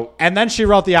 Perfect. So, And then she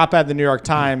wrote the op-ed in the New York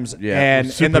Times, Yeah, and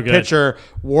super in the good. picture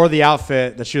wore the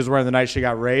outfit that she was wearing the night she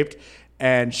got raped,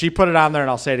 and she put it on there,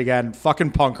 and I'll say it again,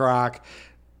 fucking punk rock.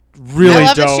 Really I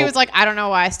love dope. that she was like, I don't know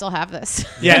why I still have this.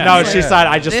 Yeah, no, Yeah. she said,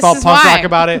 I just This felt is punk why. rock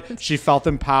about it. She felt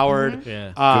empowered.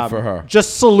 Yeah. Good for her.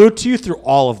 Just salute to you through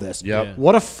all of this. Yep. Yeah.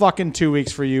 What a fucking 2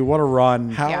 weeks for you. What a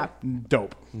run. Yeah.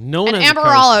 Dope. No one And has the Amber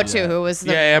courage Rollo to do too, that. who was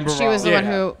the Yeah, Amber she was the Rollo.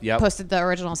 one who Yep. posted the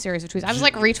original series of tweets. I was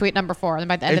like retweet number 4, and then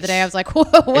by the end of the day, I was like,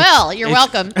 well, you're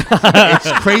welcome.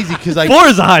 it's crazy because, like, 4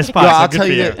 is a high spot. Yo, so I'll good tell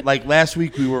for you, like, last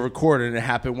week we were recording, and it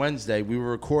happened Wednesday. We were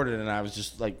recording, and I was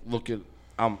just, like, looking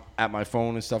at my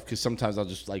phone and stuff because sometimes I'll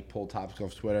just, like, pull topics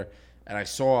off Twitter. And I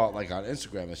saw, like, on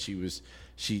Instagram that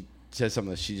she said something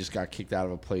that she just got kicked out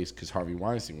of a place because Harvey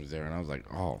Weinstein was there. And I was like,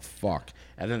 oh, fuck.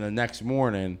 And then the next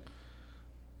morning,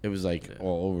 it was, like,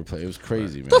 all over the place. It was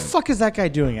crazy, man. What the fuck is that guy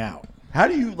doing out? How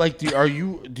do you, like,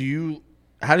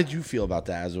 how did you feel about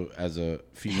that as a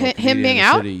female Him comedian being in the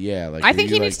out? city? Yeah. Like, I were think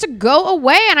you, he like, needs to go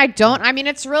away, and I mean,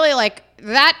 it's really like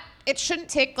that. It shouldn't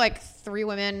take like 3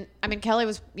 women. I mean, Kelly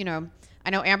was, you know, I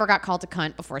know Amber got called to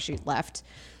cunt before she left.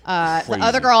 The Crazy.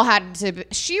 other girl had to.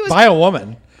 She was. By a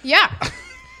woman. Yeah.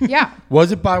 Yeah.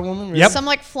 Was it by a woman? Really? Yep. Some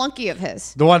like flunky of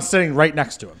his. The one sitting right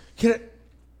next to him. Can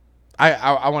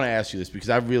I want to ask you this because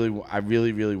I really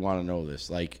want to know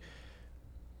this. Like,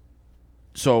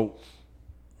 so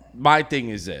my thing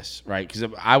is this, right? Because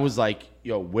I was like,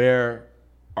 yo, where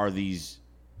are these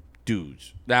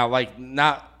dudes now? Like,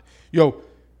 not, yo,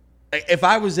 if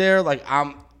I was there, like,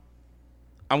 I'm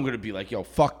gonna be like, yo,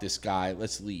 fuck this guy,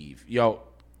 let's leave, yo,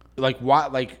 like, why,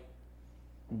 like,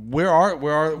 where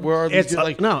are these It's dudes?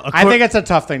 Like, no, I think it's a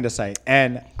tough thing to say,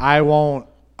 and I don't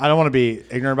want to be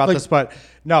ignorant about Like- this, but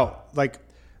no, like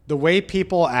the way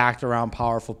people act around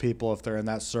powerful people if they're in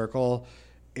that circle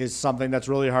is something that's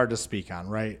really hard to speak on,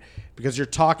 right? Because you're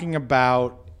talking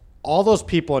about all those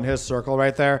people in his circle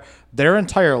right there. Their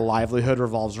entire livelihood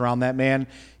revolves around that man.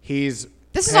 This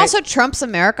is also Trump's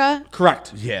America.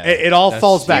 correct. Yeah, it all that's-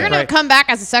 falls back. You're gonna right? come back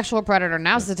as a sexual predator.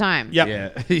 Now's the time. Yep. Yeah.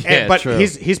 And- Yeah, but true.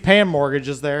 he's paying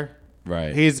mortgages there.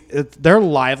 Right. Their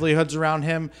livelihoods around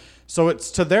him. So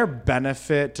it's to their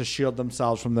benefit to shield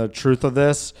themselves from the truth of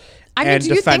this. I mean, and do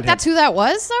you defend think that's him. who that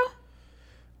was though?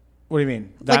 What do you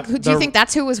mean? Like, do you think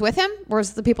that's who was with him? Or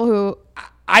was it the people who?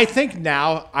 I think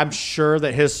now I'm sure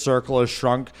that his circle has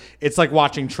shrunk. It's like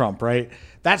watching Trump, right?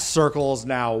 That circle is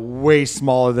now way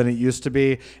smaller than it used to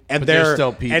be, and But there's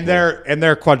still people. and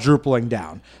they're quadrupling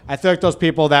down. I feel like those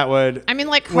people that would I mean,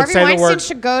 like would Harvey say the Weinstein word-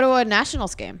 should go to a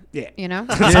Nationals game. Yeah. You know.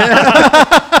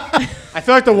 I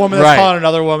feel like the woman that's Right. calling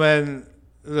another woman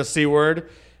the C word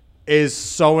is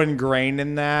so ingrained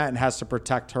in that and has to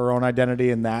protect her own identity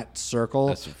in that circle.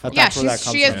 That's That's Yeah, where that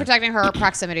comes she is from. protecting her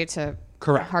proximity to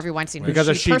Correct. Harvey Weinstein, Because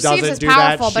who if she perceives doesn't as do that,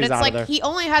 powerful, but she's it's out of like there. he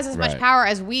only has as much Right. power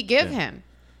as we give him.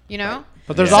 You know.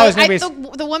 But there's So always going to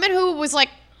be. the woman who was like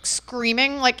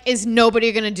screaming, like, "Is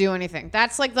nobody gonna do anything?"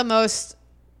 That's like the most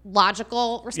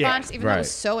logical response, even though it was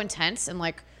Right. so intense and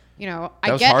like. You know, That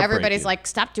I was get heartbreaking. everybody's like,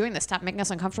 stop doing this, stop making us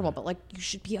uncomfortable, but like, you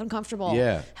should be uncomfortable.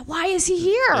 Yeah. Why is he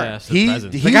here? Yeah, it's the He-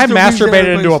 presence. he- The guy He's the reason masturbated into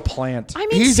a everybody's- plant. I mean,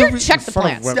 He's sir, the re- check in the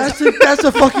front of plants. women. That's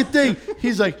the fucking thing.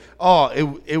 He's like, oh,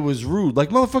 it was rude. Like,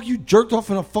 motherfucker, you jerked off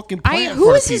in a fucking plant. in Who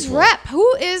front is of his people. rep?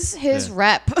 Who is his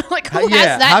rep? Like, who Yeah,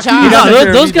 has that how can job? you No, not sit there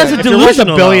and those be guys that? are If you're worth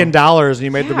delusional. $1 billion though. and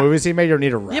you made the Yeah. movies he made, you don't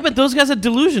need a rep. Yeah, but those guys are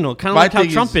delusional, kind of My like how thing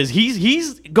Trump is- is.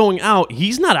 He's going out.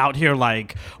 He's not out here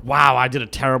like, wow, I did a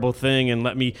terrible thing and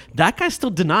let me. That guy's still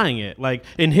denying it. Like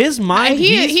in his mind,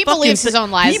 he's He fucking believes his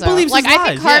own lies. He though. believes like his I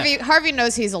think lies, yeah. Harvey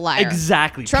knows he's a liar.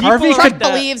 Exactly. Trump, Harvey Trump could-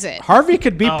 believes it. Harvey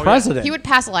could be Oh, yeah. president. He would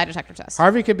pass a lie detector test.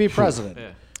 Harvey could be president.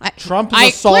 Trump is I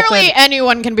assaulted. clearly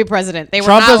anyone can be president. They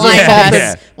Trump were is not lying to us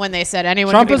assaulted. when they said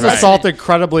anyone Trump can be has president. assaulted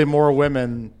credibly more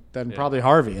women than probably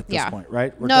Harvey at this Yeah. point,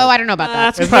 right? No, I don't know about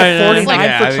that. That's Isn't there probably 49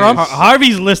 Yeah, for I mean, Trump?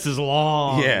 Harvey's list is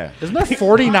long. Yeah. Isn't there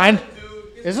 49?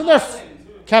 Isn't there,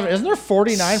 Kevin? Isn't there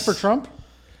 49 for Trump,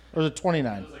 or is it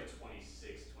 29?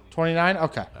 29.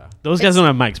 Okay. Those guys don't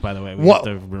have mics, by the way. What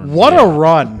a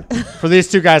run for these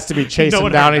two guys to be chasing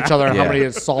down each other and how Yeah. many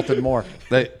assaulted more.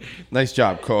 Nice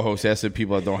job, co-host. Asking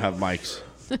people that don't have mics.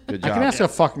 Good job. I can ask a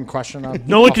fucking question.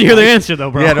 No one can hear the answer,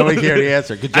 though, bro. Yeah, nobody can hear the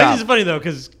answer. Good I job. think it's funny though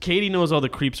because Katie knows all the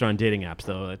creeps are on dating apps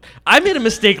though. I made a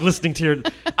mistake listening to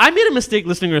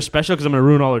her special because I'm gonna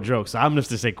ruin all her jokes. So I'm gonna have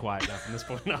to stay quiet now from this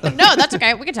point on. No, that's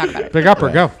okay. We can talk about it. Big upper,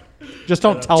 go. Just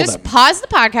don't tell Just them. pause the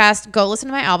podcast, go listen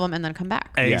to my album, and then come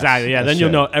back. Exactly. Yeah. that's Then you'll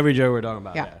it. know every joke we're talking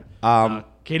about. Yeah.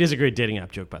 Katie is a great dating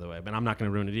app joke, by the way, but I'm not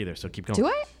gonna ruin it either. So keep going. Do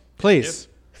I? Please.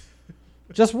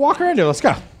 Just walk her into it. Let's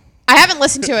go. I haven't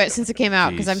listened to it since it came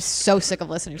out because I'm so sick of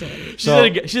listening to it. She's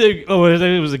like, it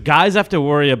was the guys have to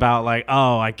worry about like,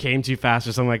 oh, I came too fast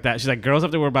or something like that. She's like, girls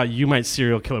have to worry about you might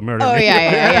serial killer murder Oh me.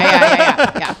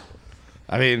 yeah.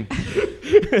 I mean,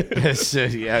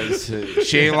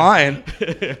 she ain't lying.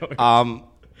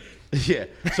 Yeah.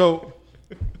 So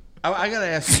I gotta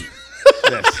ask you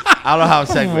this. I don't know how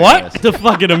to segue What? this. The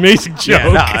fucking amazing joke.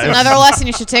 Another lesson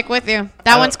you should take with you.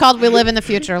 That one's called "We Live in the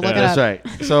Future." Look it That's up.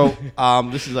 right. So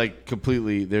this is like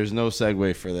completely. There's no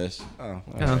segue for this. Oh, all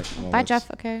right. Well, Bye, that's-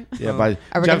 Jeff. Okay. Yeah, bye.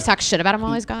 Are we Jeff, gonna talk shit about him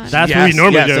while he's gone? That's yes, what we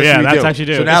normally yes, do. that's Yeah, what we that's do. actually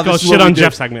do. So now Let's go this is shit what we on do.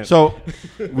 Jeff segment. So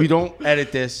we don't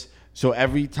edit this. So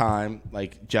every time,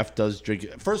 like Jeff does drink.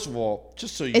 First of all,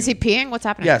 just so you. Is he peeing? What's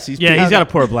happening? Yes, he's. yeah, peeing. he's got a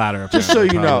poor bladder. Just so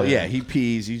you know, Probably. yeah, he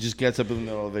pees. He just gets up in the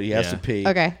middle of it. He has Yeah. to pee.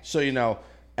 Okay. So you know,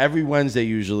 every Wednesday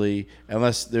usually,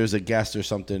 unless there's a guest or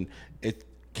something,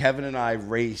 Kevin and I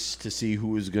race to see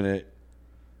who is gonna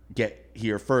get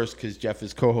here first because Jeff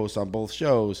is co-host on both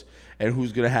shows, and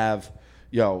who's gonna have,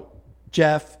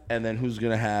 Jeff, and then who's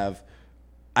gonna have.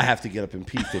 I have to get up and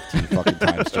pee 15 fucking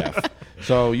times, Jeff.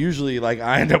 So usually, like,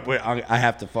 I end up with I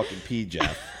have to fucking pee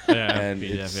Jeff. Yeah, and pee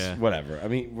it's Jeff, yeah. whatever. I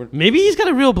mean, Maybe he's got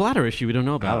a real bladder issue we don't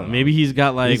know I about. don't know. Maybe he's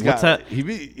got like what's that?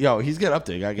 He's got up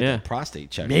there. You gotta get Yeah. the prostate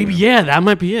checked. Maybe that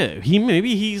might be it.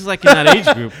 Maybe he's like in that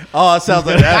age group. Oh, it sounds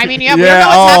like that. I mean, we don't know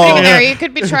what's happening in there. You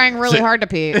could be trying really hard to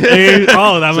pee.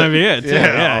 That might be it. Too. Yeah.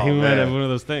 Yeah, he Oh, might man. have one of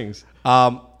those things.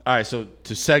 All right, so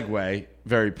to segue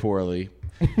very poorly,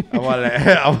 I wanted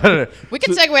to. We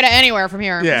can segue to anywhere from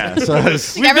here. Yeah. So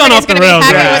Everybody's We've gone off the gonna be rails,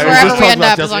 happy yeah. with we're wherever just we talking end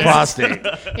about up. just As long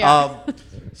as prostate. Yeah.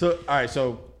 So all right,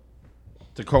 so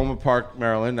Tacoma Park,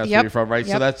 Maryland. That's Yep. where you're from, right?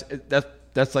 Yep. So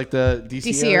that's like the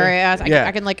DC DC area. Yeah.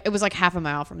 I can like it was like half a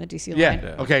mile from the DC line.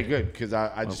 Yeah. Okay. Good. Because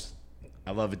I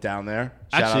love it down there.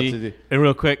 Shout out to Actually, and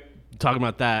real quick, talking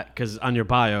about that, because on your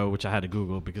bio, which I had to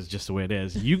Google because just the way it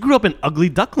is, you grew up an ugly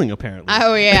duckling, apparently.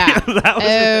 Oh yeah. That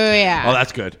was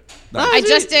that's good. I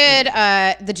just did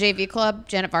the JV Club,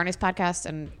 Janet Varney's podcast,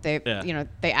 and they, Yeah.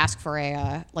 they asked for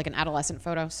a like an adolescent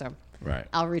photo, so Right.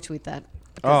 I'll retweet that.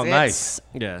 Oh, because nice.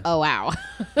 it's- Yeah. Oh wow.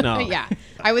 No. Yeah.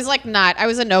 I was like I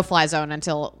was a no-fly zone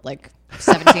until like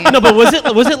 17. No, but was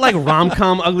it like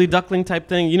rom-com ugly duckling type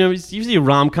thing? You know, it's usually a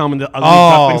rom-com and the ugly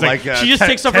Oh, ducklings. like, she just ten-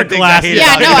 takes off her 10 things I hate glasses.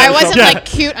 Yeah, about no, you. I wasn't Yeah. like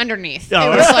cute underneath.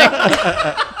 Oh. It was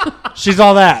like She's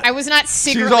all that. I was not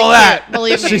secretly all cute, that.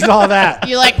 believe me. She's all that.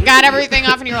 You like got everything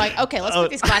off and you were like, okay, let's put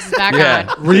these glasses back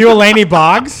Yeah. on. Were you a Lainey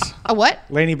Boggs? A what?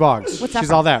 Lainey Boggs. What's that She's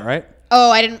from? all that, right? Oh,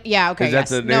 I didn't. Yeah, okay. Is that yes.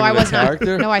 the name no, of I the was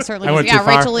character? not. No, I certainly I was. went Yeah, too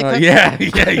far. Rachel Lee Cook. Yeah,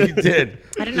 you did.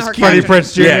 I didn't know her Freddie character.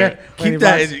 Prinze Jr. Yeah,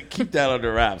 Lainey keep that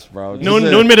under wraps, bro. No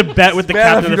one made a bet with the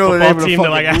bad captain if of you the know the name football of the team to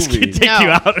like fucking ask you to movie. take you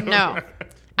out. No.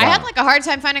 I had like a hard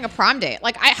time finding a prom date.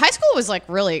 Like high school was like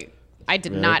really. I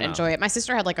did not enjoy it. My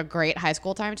sister had like a great high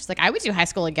school time. She's like, I would do high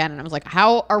school again, and I was like,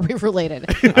 how are we related?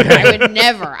 I would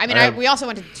never. I mean, we also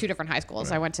went to two different high schools.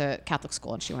 I went to Catholic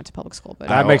school, and she went to public school. But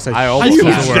That makes a I huge almost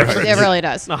school's difference. the worst. it really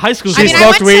does. No, high school. I She mean, I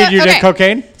smoked went weed, to- you okay. did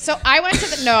cocaine? So I went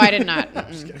to the. No, I did not.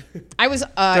 I was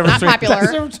not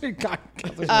popular.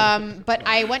 But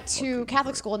I went to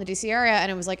Catholic school in the DC area,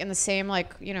 and it was like in the same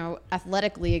like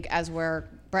athletic league as where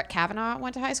Brett Kavanaugh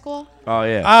went to high school. Oh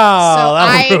yeah. Oh, So that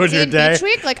I would ruin your did day. Beach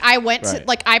Week. Like I went to Right.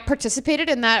 like I participated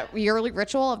in that yearly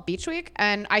ritual of Beach Week,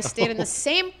 and I stayed in the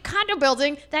same condo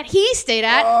building that he stayed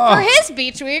at for his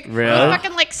Beach Week. Really? With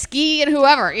fucking like Ski and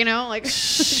whoever, like.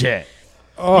 Shit.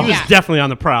 He was Yeah. definitely on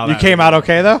the prowl. You came out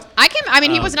okay, though? I mean,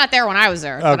 he was not there when I was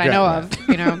there that I Okay. know of,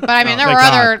 But I mean, there thank were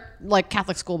God. other like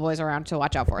Catholic schoolboys around to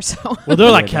watch out for. So. Well, they're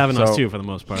like Yeah, Kavanaughs so- too for the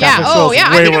most part. Yeah. Catholic Oh, school's yeah.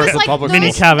 way I think it worse was than like public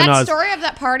Mini that Kavanaughs. story of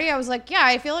that party. I was like, yeah,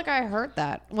 I feel like I heard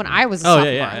that when I was a Oh, yeah,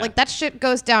 sophomore. yeah, yeah. Like that shit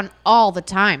goes down all the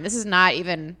time. This is not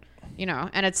even,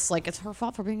 and it's like it's her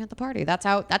fault for being at the party. That's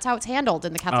how it's handled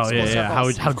in the Catholic Oh school yeah, yeah.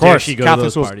 circles. How dare course, she go Catholic to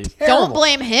those school's parties? Don't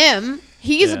blame him.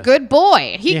 He's Yeah. a good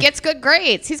boy. He Yeah. gets good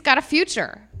grades. He's got a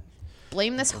future.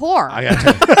 Blame this whore. I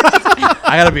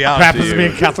gotta be honest Happens with to be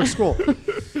in you. Catholic school.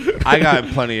 I got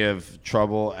in plenty of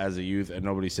trouble as a youth, and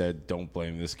nobody said, "Don't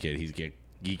blame this kid.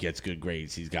 He gets good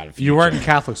grades. He's got a future." You weren't in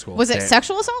Catholic school. Was it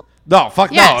sexual assault? No,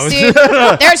 fuck Yeah, no. see,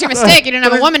 there's your mistake. You didn't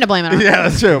have a woman to blame it on. Yeah,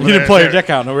 that's true. You didn't pull your dick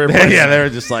out. No, we were Yeah, they were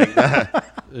just like,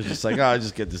 it was just like, oh, I'll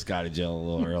just get this guy to jail a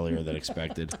little earlier than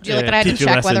expected. Did you look at it and teach you a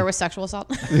check lesson. whether it was sexual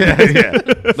assault? Yeah.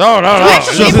 No.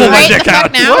 Actually,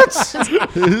 right now.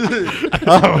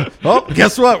 Oh,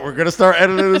 guess what? We're gonna start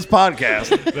editing this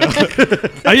podcast.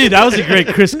 Oh, yeah, that was a great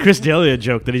Chris D'Elia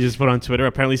joke that he just put on Twitter.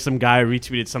 Apparently, some guy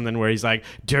retweeted something where he's like,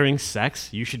 during sex,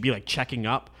 you should be like checking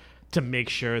up to make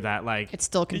sure that like It's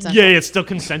still consensual. Yeah, it's still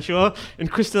consensual. And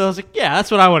Chris D'Elia was like, yeah,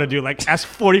 that's what I want to do. Like, ask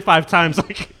 45 times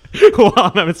like while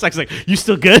I'm having sex, like, you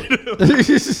still good?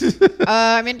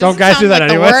 I mean, Don't doesn't guys sound do that like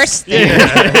anyway? the worst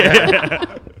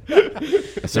thing.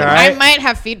 That's all I right. might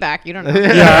have feedback. You don't know.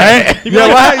 Yeah,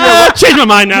 right? Change my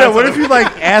mind now. Yeah, what if you like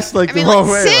asked like I mean, the wrong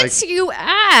like, way? since you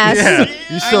asked,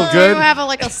 Yeah, you still I good? have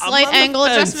a slight on the angle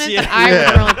fence, adjustment yeah.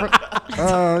 that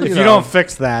I really. If you don't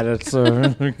fix that, it's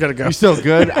gotta go. you still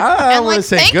good? I And want to like,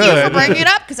 say thank good. you for bringing it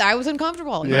up because I was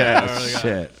uncomfortable. Yeah,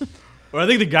 shit. Or I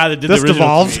think the guy that did This the original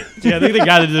devolved. tweet. Yeah, I think the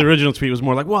guy that did the original tweet was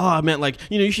more like, well, I meant like,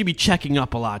 you should be checking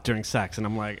up a lot during sex. And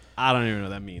I'm like, I don't even know what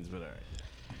that means, but all right.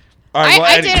 All right, well,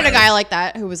 I anyway. dated a guy like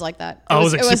that who was like that. Oh, It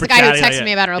was like the super guy who chatty, texted yeah,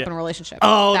 me about an yeah. open relationship.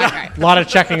 Oh, that that- A lot of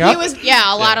checking up. guy. He was,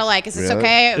 a lot of like, is this Really?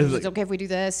 okay? It was Is it like- okay if we do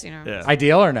this? You know. Yeah.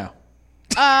 Ideal or no?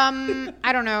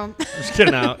 I don't know. Just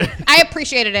kidding out. I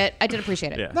appreciated it. I did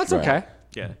appreciate it. Yeah. That's Right. okay.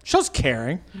 Yeah. Shows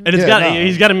caring. And it's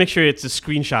he's got to make sure it's a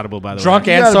screenshotable, by the Drunk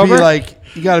way. and You gotta sober? be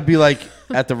like, you gotta be like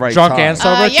at the right Drunk time. and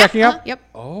sober Yeah, checking up? Yep.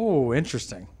 Oh,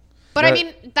 interesting. But I Right.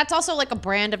 mean, that's also like a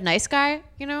brand of nice guy,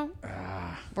 you know?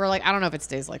 We're like, I don't know if it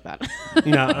stays like that.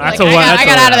 No, Like, that's I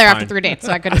got out of there fine. after 3 dates,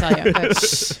 so I couldn't tell you.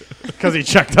 But Because he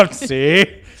checked up to see.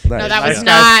 no, that Nice was guys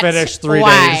not finish 3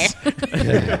 why.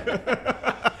 days.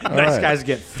 Nice guys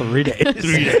get 3 days.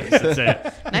 3 days. That's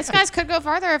it. Nice guys could go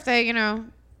farther if they,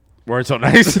 Weren't so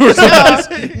nice.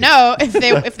 no,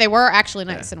 if they were actually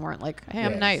nice and weren't like, hey,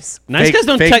 I'm nice. Nice Fake- guys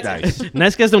don't fake text. nice.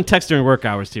 Nice guys don't text during work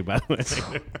hours too. By the way,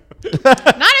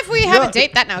 Not if we have a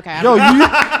date that no, okay. I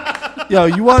don't Yo,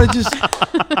 you want to just,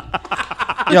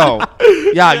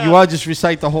 you want to just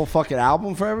recite the whole fucking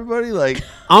album for everybody? Like,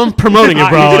 I'm promoting it,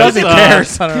 bro. He doesn't It's, care.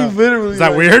 So I don't know. literally. Is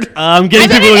that weird? I'm getting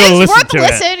I mean, people to go it's listen worth to a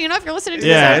it. listen. You know, if you're listening to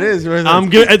Yeah, this. it is. Right? I'm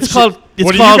good. It's called. It's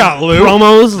What do called you got, Lou?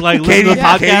 promos. Like Katie, listen to the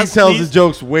podcast. Katie tells please. his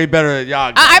jokes way better than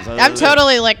y'all. guys. I'm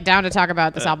totally like down to talk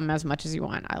about this album as much as you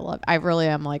want. I really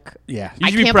am like. Yeah. You I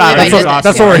should be can't proud. believe I did That's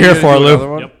this. what we're here You for, gonna do Lou. another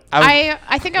one? Yep.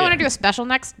 I think I want to do a special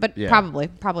next, but Yeah.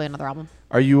 probably another album.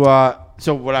 Are you?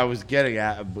 So what I was getting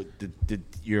at,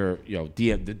 your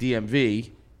the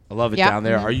DMV. I love it Yeah. down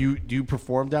there. Mhm. Do you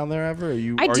perform down there ever? Are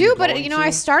you? I are do, you but going I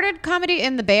to? started comedy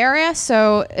in the Bay Area,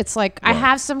 so it's like I Right.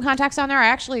 have some contacts down there. I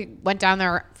actually went down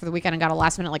there for the weekend and got a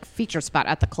last minute like feature spot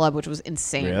at the club, which was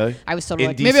insane. Really? I was totally In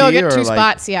like, maybe I'll DC get or, 2 like-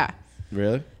 spots. Yeah.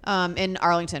 Really? In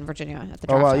Arlington, Virginia, at the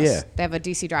Oh, draft wow, house. yeah. They have a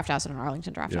DC draft house and an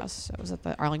Arlington draft house. So I was at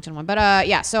the Arlington one. But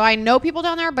yeah, so I know people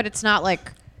down there, but it's not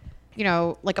like,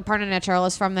 like Aparna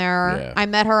Nacharla's from there. Yeah. I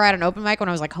met her at an open mic when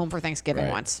I was like home for Thanksgiving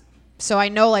Right. once. So I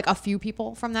know like a few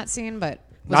people from that scene, but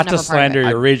was Not never to part of it. slander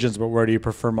your regions, but where do you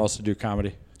prefer most to do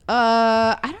comedy?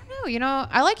 I don't know.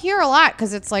 I like here a lot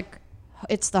because it's like,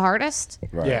 it's the hardest.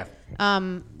 Right. Yeah.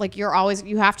 Like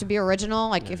you have to be original.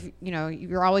 Like if,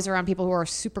 you're always around people who are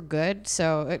super good.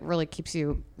 So it really keeps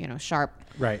you, sharp.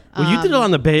 Right. Well, you did it on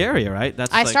the Bay Area, right?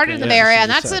 That's I like, started in the yeah. Bay Area, this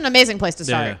and is that's the an amazing place to Yeah,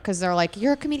 start yeah. because they're like,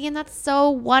 "You're a comedian. That's so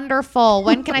wonderful.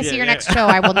 When can I see Yeah, your yeah. next show?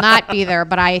 I will not be there,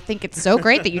 but I think it's so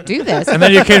great that you do this." And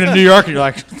then you came to New York and you're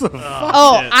like,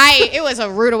 It was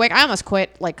a rude awakening. I almost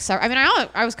quit.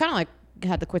 I was kind of like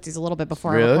had the quitsies a little bit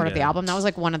before I Really? recorded the Yeah. album. That was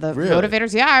like one of the Really?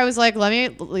 motivators. Yeah, I was like, let me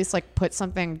at least like put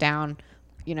something down,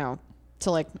 to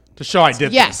like to show I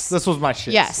did Yes. this. This was my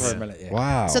shit Yes. for a minute. Yeah.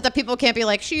 Wow. so that people can't be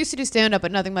like, she used to do stand up,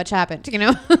 but nothing much happened. Like,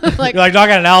 You're like, no, I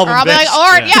got an album, or I'll be bitch.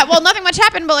 like, well, nothing much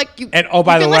happened, but like you. And oh,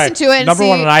 by you the can way, listen to it and number see,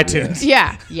 1 on iTunes.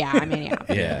 Yeah. I mean, yeah.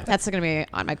 Yeah. That's gonna be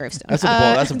on my gravestone. That's a ball.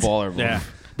 That's a baller. Move. Yeah.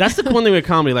 That's the one thing with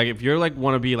comedy. Like, if you're like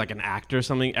want to be like an actor or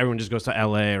something, everyone just goes to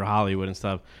L.A. or Hollywood and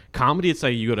stuff. Comedy, it's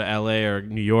like you go to L.A. or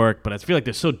New York, but I feel like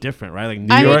they're so different, right? Like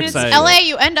New I mean, York's it's like LA.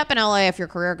 You end up in LA if your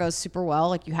career goes super well.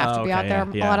 Like you have to be okay, out there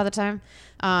yeah. a lot of the time.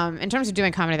 In terms of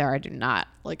doing comedy there, I do not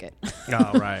like it.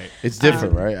 Oh, right. It's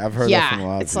different, right? I've heard that from a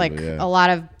lot of it's people. like yeah. a lot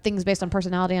of things based on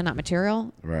personality and not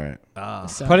material. Right.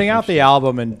 So. Putting out the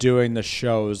album and doing the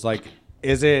shows, like,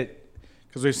 is it,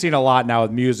 because we've seen a lot now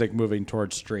with music moving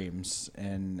towards streams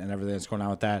and everything that's going on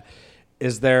with that.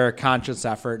 Is there a conscious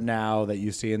effort now that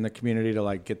you see in the community to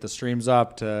like get the streams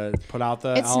up, to put out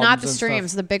the It's albums not the and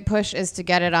streams. stuff? The big push is to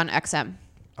get it on XM.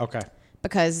 Okay.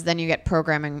 because then you get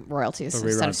programming royalties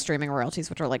instead of streaming royalties,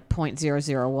 which are like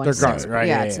 0.0016. They're garbage, right?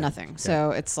 Yeah, it's nothing. Yeah.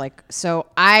 So it's like, so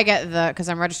I get because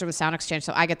I'm registered with Sound Exchange,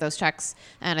 so I get those checks,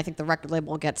 and I think the record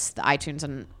label gets the iTunes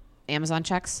and Amazon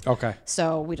checks. Okay.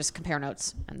 So we just compare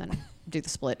notes and then do the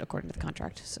split according to the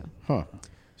contract.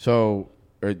 So,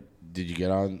 did you get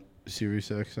on Sirius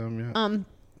XM yet?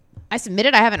 I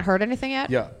submitted. I haven't heard anything yet.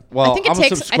 Yeah. Well, I think it I'm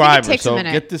takes, a subscriber, I think it takes so a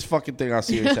minute. get this fucking thing on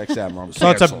Sirius XM. I'm So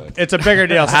it's a bigger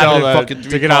deal Having still fucking to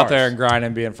 3 get out cars. there and grind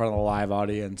and be in front of a live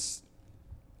audience,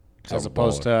 as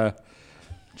opposed to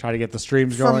try to get the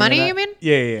streams going. For money, you mean?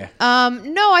 Yeah.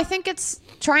 No, I think it's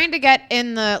trying to get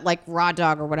in the like Raw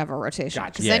Dog or whatever rotation.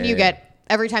 Because then you get,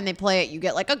 every time they play it, you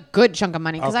get like a good chunk of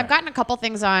money. Because I've gotten a couple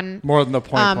things on. More than the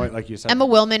point, like you said. Emma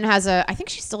Willman has I think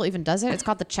she still even does it. It's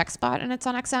called the Check Spot, and it's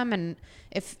on XM. And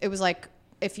if it was like,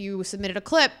 if you submitted a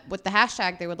clip with the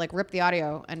hashtag, they would like rip the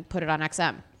audio and put it on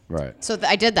XM. Right. So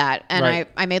I did that, and Right.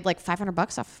 I made like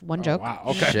 $500 off one joke. Wow.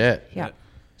 Okay. Shit. Yeah.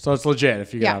 So it's legit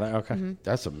if you get Yeah. out there. Okay.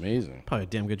 That's amazing. Probably a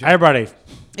damn good job. Everybody,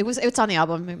 It's on the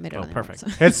album. We made it on the perfect.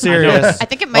 album, so. it's serious. I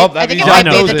think it might. that I think means it I might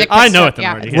know be the it. Dick I Pics know joke, it then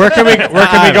already. Where can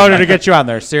we go to get you on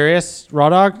there? Serious Raw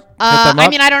Dog? Hit them I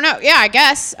up? mean, I don't know. Yeah, I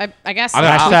guess. I guess. I'll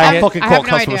Hashtag it. fucking I call have no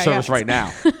customer idea, service yeah. right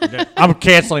now. I'm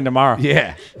canceling tomorrow.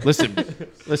 Yeah. Listen.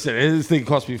 This thing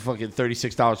cost me fucking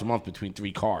 $36 a month between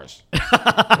 3 cars. And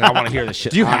I want to hear this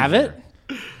shit. Do you on have here.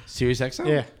 it? Sirius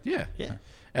XM? Yeah. Yeah.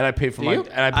 And I paid for my. you?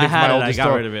 And I I paid for had my it. I oldest got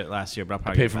daughter. rid of it last year, but I'll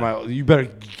probably Pay get for it back. my. You better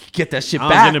get that shit I'm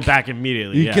back. getting it back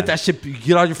immediately. You yeah. get that shit.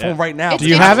 Get on your phone right now. It's- Do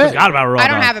you it's- have it? Forgot about Raw I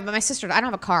don't Dog. have it, but my sister. I don't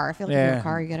have a car. I feel like if you have Yeah. a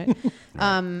car, you get it.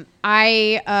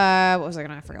 What was I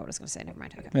gonna? I forgot what I was gonna say. Never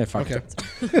mind. Okay. Yeah, fuck Okay.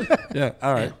 it. Yeah.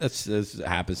 All right. That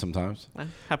happens sometimes.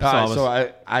 Happens to all of So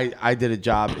us. I did a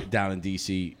job down in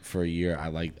DC for a year.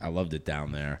 I loved it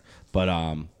down there. But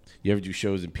you ever do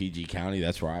shows in PG County?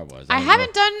 That's where I was. I don't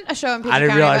haven't know. done a show in PG I didn't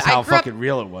County. realize but I how grew up- fucking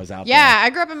real it was out Yeah, there. I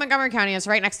grew up in Montgomery County. It's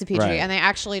right next to PG, Right. and they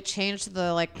actually changed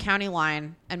the like county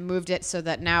line and moved it so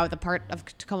that now the part of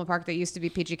Tacoma Park that used to be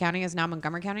PG County is now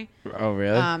Montgomery County. Oh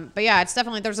really? But yeah, it's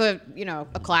definitely there's a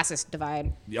a classist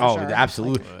divide. for Oh, sure.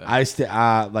 absolutely.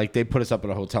 Like they put us up in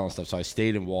a hotel and stuff, so I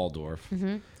stayed in Waldorf.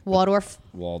 Like, Waldorf,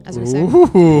 Waldorf. as we say.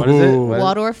 What is it? What-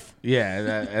 Waldorf.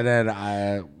 Yeah, and then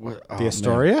I. The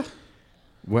Astoria?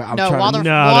 Well, I'm No, trying Waldorf.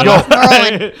 No, Waldorf,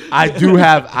 Maryland.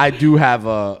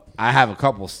 I have a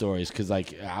couple stories because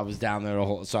like I was down there the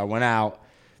whole. So I went out.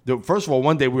 First of all,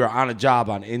 one day we were on a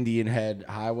job on Indian Head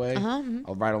Highway,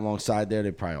 right alongside there. They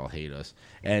probably all hate us.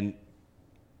 And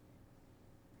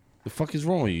the fuck is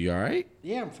wrong with you? You all right?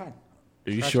 Yeah, I'm fine.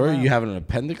 Are you sure you have an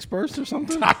appendix burst or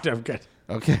something? I'm good.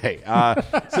 Okay.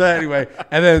 So anyway,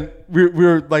 and then we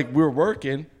were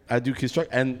working. I do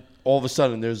construction, and all of a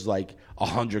sudden there's like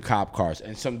 100 cop cars,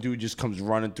 and some dude just comes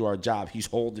running through our job. He's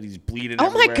bleeding. Oh my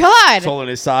everywhere. God. He's holding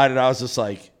his side, and I was just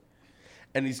like,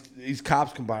 and these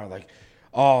cops come by and are like,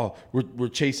 oh, we're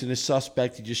chasing this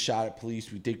suspect. He just shot at police.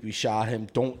 We think we shot him.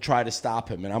 Don't try to stop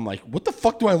him. And I'm like, what the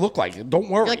fuck do I look like? Don't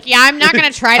worry. You're like, yeah, I'm not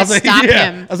gonna try I to was like, stop yeah.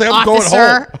 him. I was like, I'm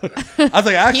officer. going home. I was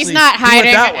like, actually, He's not he went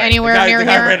hiding that way. anywhere the near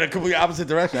guy here. ran a completely opposite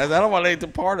direction. I said, I don't want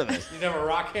anything part of this. You never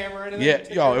rock hammer or anything? Yeah,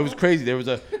 yo, it was crazy.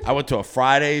 I went to a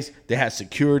Fridays. They had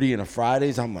security in a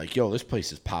Fridays. I'm like, yo, this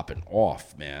place is popping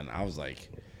off, man. I was like,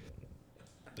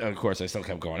 of course, I still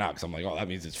kept going out because I'm like, oh, that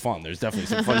means it's fun. There's definitely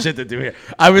some fun shit to do here.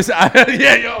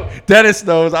 Dennis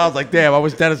knows. I was like, damn, I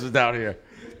wish Dennis was down here.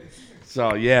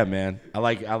 So yeah, man, I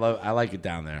like it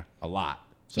down there a lot.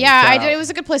 So Yeah, shout I did. out. It was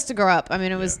a good place to grow up. I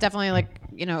mean, it was definitely like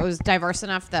it was diverse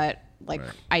enough that like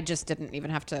Right. I just didn't even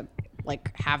have to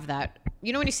like have that.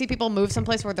 You know when you see people move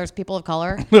someplace where there's people of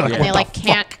color and they like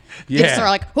can't. They just Yeah. are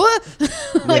like, what?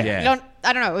 Like Yeah. you don't.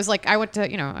 I don't know. It was like I went to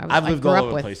I've I lived grew all up over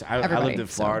the with place. I everybody, lived in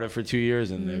so. Florida for 2 years,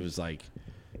 and it was like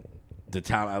the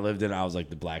town I lived in. I was like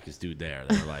the blackest dude there.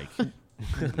 They were like,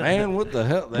 man, what the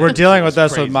hell? We're dealing with It's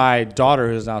this with crazy. my daughter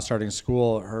who's now starting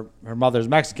school. Her mother's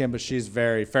Mexican, but she's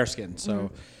very fair skinned. So,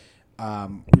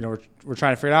 we're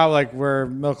trying to figure it out. Like we're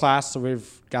middle class, so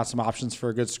we've got some options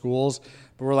for good schools.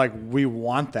 But we're like, we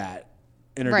want that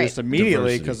introduced Right.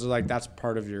 immediately Diversity. because like that's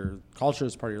part of your culture,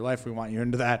 it's part of your life. We want you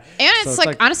into that. And So it's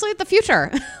like honestly the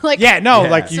future. Like yeah, no, Yeah.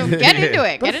 like So you get into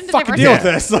it. Get into fucking diversity. deal with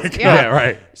this. Like, Yeah. Yeah,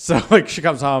 right. So like she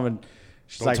comes home and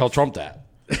she's Don't like, tell Trump that.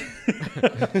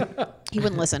 He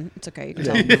wouldn't listen. It's okay. You can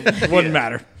tell him. it wouldn't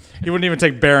matter. He wouldn't even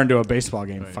take Baron to a baseball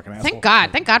game. Fucking asshole.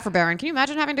 Thank God for Barron. Can you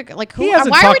imagine having to like? He hasn't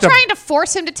Why are we talked to- trying to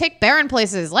force him to take Barron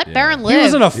places? Let Barron live. He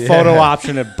was in a photo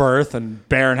option at birth, and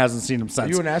Baron hasn't seen him Are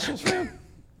since. you a Nationals fan?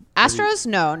 Astros?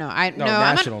 No. No, I'm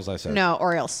not- Nationals, I said. No,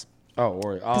 Orioles.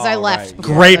 Because Because I left. Right.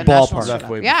 before Great the Nationals ballpark. showed Left up.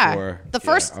 way Yeah, before. the Yeah,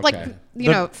 first okay.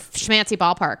 schmancy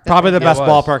ballpark. Probably the Yeah, best it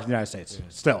was. ballpark in the United States.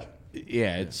 Still.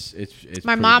 Yeah, it's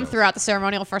My pretty mom dope. threw out the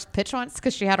ceremonial first pitch once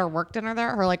because she had her work dinner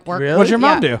there. Her like work. Really? What'd your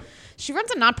mom Yeah. do? She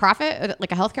runs a nonprofit,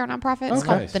 like a healthcare nonprofit. It's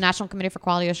called Nice. the National Committee for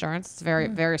Quality Assurance. It's very,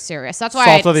 very serious. That's why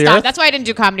Salt I of the stopped. earth? That's why I didn't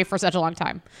do comedy for such a long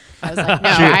time. I was like, no,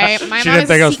 my she mom didn't is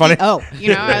think it was funny? CEO. You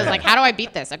know, I was like, how do I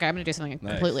beat this? Okay, I'm gonna do something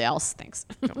completely else. Thanks.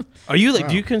 Are you like?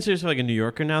 Do you consider yourself like a New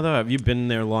Yorker now? Though, have you been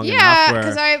there long Yeah, enough?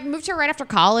 because I moved here right after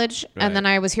college, Right. and then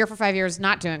I was here for 5 years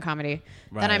not doing comedy.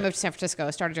 Then I Right. moved to San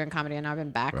Francisco, started doing comedy, and I've been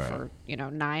back Right. for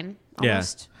 9 Yeah.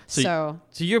 almost. So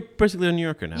you're basically a New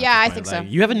Yorker now. Yeah, at I this think point. so.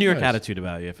 Like, you have a New York Nice. attitude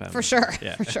about you, if for sure,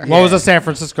 Yeah. for sure. What was the San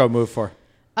Francisco move for?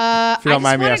 I you don't just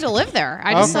mind me wanted asking. to live there.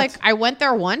 I just Okay. I went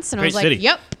there once and I Great was like, city.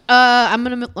 "Yep, I'm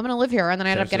gonna live here." And then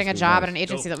I ended up getting a Francisco's job nice. at an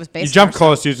agency that was You based. jump there,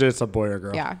 close. Usually it's a boy or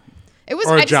girl. Yeah, it was.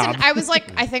 Or a I just job. didn't- I was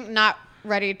like, I think not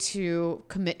ready to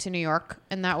commit to New York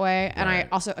in that way, and I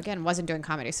also again wasn't doing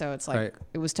comedy, so it's like Right.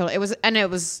 it was totally. It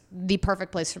was the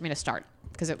perfect place for me to start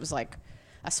because it was like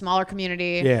a smaller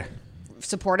community. Yeah.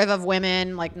 Supportive of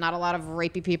women, like not a lot of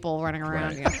rapey people running around.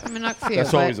 Right. You know? I mean, not few, That's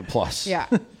but always a plus. yeah.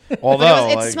 Although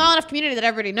It's like, a small enough community that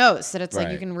everybody knows that it's like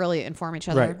Right. you can really inform each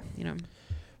other. Right. You know,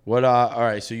 what? All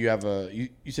right. So you have you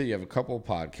said you have a couple of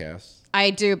podcasts. I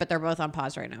do, but they're both on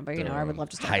pause right now. But you know, I would love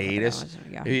to start hiatus.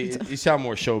 Yeah. You sound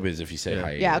more showbiz if you say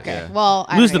hiatus. Yeah. Okay. Well,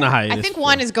 I Lose don't the know. hiatus I think for-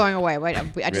 one is going away. Wait, I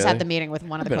just Really? had the meeting with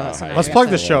one of the been on co-hosts. and I Let's got plug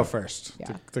to- the show first. Yeah.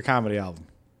 The comedy album.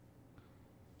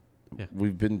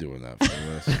 We've been doing that for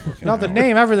the last. No, the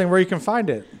name, everything, where you can find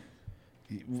it.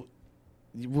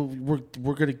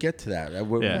 We're gonna get to that.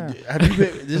 Yeah. Have you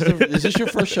been? Is this your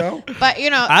first show? But you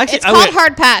know, Actually, it's I called would-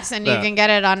 Hard Pass, and you Yeah. can get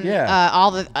it on Yeah.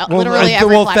 all the literally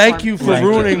every well, platform. thank you for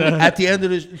ruining at the end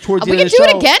of the towards the We end of can the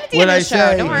do show. it again at the when end of I the show,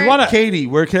 say, don't worry. You wanna- Katie,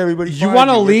 where can everybody? You find want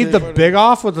to Where lead can the everybody- big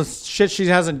off with the shit she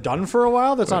hasn't done for a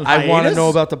while that's on hiatus? I want to know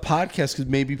about the podcast because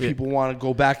maybe people want to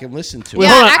go back and listen to Wait, it.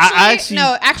 Yeah, hold on, actually, I actually-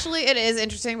 actually, it is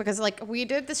interesting because like we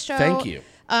did this show. Thank you.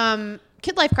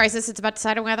 Kid life crisis. It's about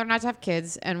deciding whether or not to have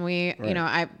kids, and we, Right. you know,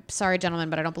 I'm sorry, gentlemen,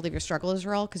 but I don't believe your struggle is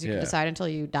real because you Yeah. can decide until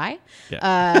you die.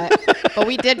 Yeah. But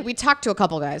we talked to a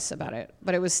couple guys about it,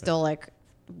 but it was still like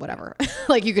whatever.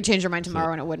 Like you could change your mind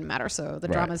tomorrow and it wouldn't matter. So the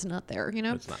Right. drama's not there, you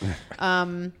know. It's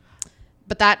not.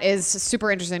 But that is super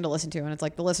interesting to listen to, and it's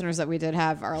like the listeners that we did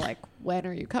have are like, when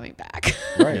are you coming back?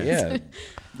 Right? Yeah.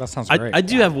 That sounds great. I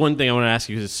do have one thing I want to ask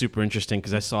you because it's super interesting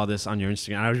because I saw this on your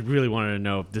Instagram. I really wanted to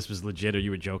know if this was legit or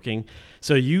you were joking.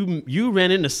 So you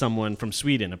ran into someone from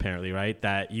Sweden apparently, right?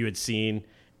 That you had seen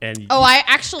and Oh, I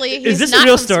actually. Is He's this a not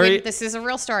real from story? Sweden. This is a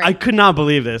real story. I could not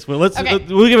believe this. Well, Okay.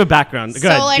 we'll give a background. Go so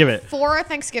ahead, like give it. 4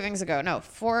 Thanksgivings ago, no,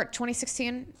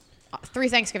 2016, 3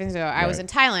 Thanksgivings ago, I was in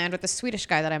Thailand with a Swedish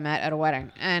guy that I met at a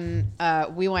wedding, and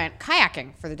we went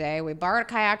kayaking for the day. We borrowed a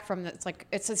kayak from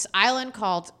it's this island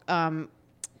called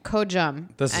Koh Jum.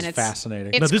 This and is it's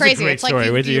fascinating. It's No, this is a crazy. great It's like story.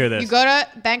 you, Wait till you hear this. you go to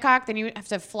Bangkok, then you have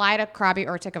to fly to Krabi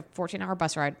or take a 14-hour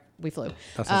bus ride. We flew.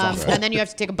 That sounds awful. And then you have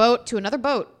to take a boat to another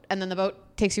boat, and then the boat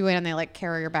takes you in, and they like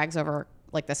carry your bags over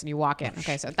like this, and you walk in.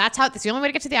 Okay, so that's the only way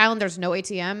to get to the island. There's no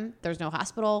ATM. There's no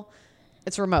hospital.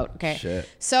 It's remote. Okay. Shit.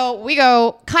 So we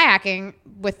go kayaking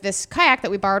with this kayak that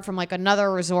we borrowed from like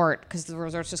another resort because the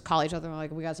resorts just call each other and we're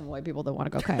like, we got some white people that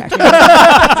want to go kayaking.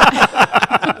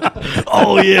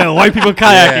 Oh yeah, white people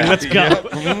kayaking. Let's go.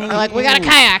 We're like, we got a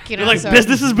kayak, you know. You're like, so,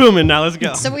 business is booming now. Let's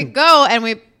go. so we go and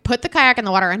we put the kayak in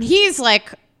the water, and he's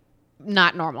like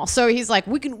not normal. So he's like,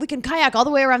 we can kayak all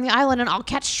the way around the island and I'll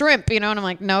catch shrimp, you know? And I'm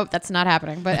like, nope, that's not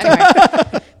happening. But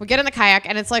anyway, we get in the kayak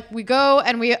and it's like, we go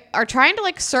and we are trying to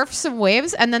like surf some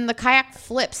waves, and then the kayak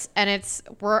flips and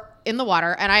we're in the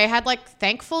water. And I had like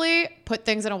thankfully put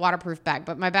things in a waterproof bag,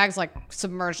 but my bag's like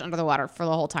submerged under the water for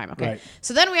the whole time. Okay. Right.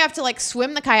 So then we have to like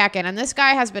swim the kayak in, and this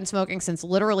guy has been smoking since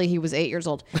literally he was 8 years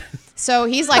old. So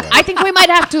he's like, I think we might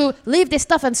have to leave this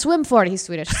stuff and swim for it. He's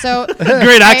Swedish. So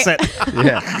Great accent.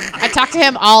 Yeah. I talk to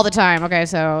him all the time. Okay,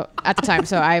 so at the time,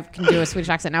 so I can do a Swedish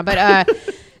accent now. But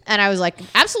and I was like,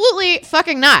 absolutely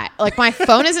fucking not. Like my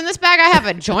phone is in this bag. I have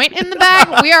a joint in the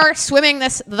bag. We are swimming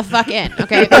this the fuck in.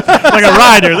 Okay. Like a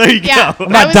rider. There you Yeah, go.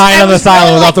 I'm not dying on this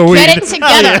island without the Get weed. it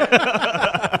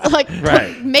together. Like,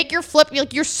 Right. make your flip.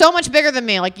 Like, you're so much bigger than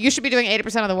me. Like, you should be doing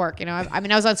 80% of the work. You know, I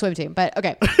mean, I was on swim team, but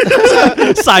okay.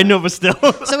 Side note, but still.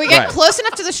 So we get Right. close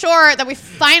enough to the shore that we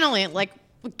finally we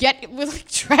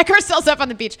drag ourselves up on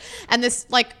the beach, and this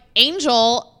like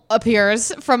angel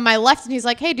appears from my left, and he's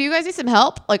like, "Hey, do you guys need some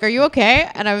help? Like, are you okay?"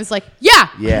 And I was like, "Yeah,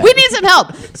 Yeah. we need some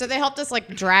help." So they helped us like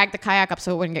drag the kayak up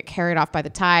so it wouldn't get carried off by the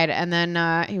tide. And then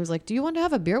he was like, "Do you want to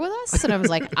have a beer with us?" And I was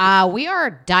like, "We are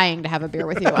dying to have a beer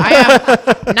with you.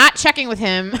 I am not checking with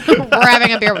him. We're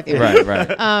having a beer with you." Right.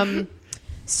 Right.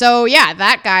 So yeah,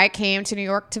 that guy came to New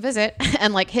York to visit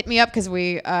and like hit me up because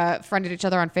we friended each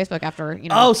other on Facebook after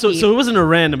so it wasn't a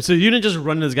random. So you didn't just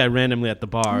run into this guy randomly at the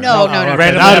bar. No.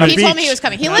 Randomly He told me he was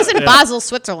coming. He lives in Basel,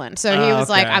 Switzerland. So he was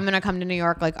like, okay. I'm gonna come to New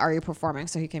York. Like, are you performing?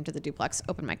 So he came to the Duplex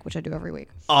open mic, which I do every week.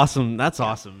 Awesome. That's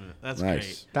awesome. That's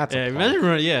Nice. great. That's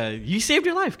you saved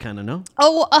your life, kind of. No.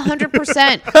 Oh,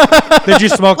 100%. Did you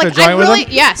smoke the Like joint with him?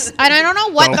 yes, and I don't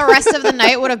know what the rest of the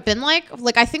night would have been like.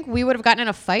 Like I think we would have gotten in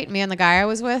a fight, me and the guy I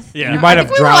was with. Yeah. You might I have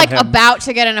think we were drowned like him. about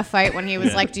to get in a fight when he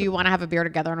was like, "Do you want to have a beer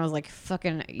together?" And I was like,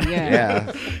 "Fucking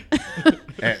yeah,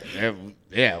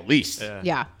 At least.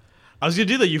 yeah." I was gonna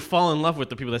do that. You fall in love with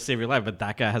the people that save your life, but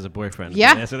that guy has a boyfriend.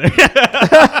 Yeah. Yeah.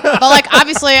 But like,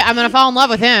 obviously, I'm gonna fall in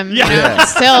love with him. Yeah. You know?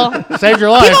 Still, Saved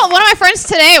your life. one of my friends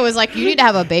today was like, "You need to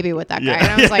have a baby with that guy," and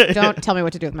I was like, "Don't tell me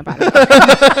what to do with my body."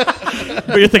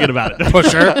 But you're thinking about it.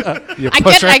 Pusher. You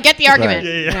pusher. I get the argument.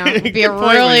 Right. You know, it'd be a Good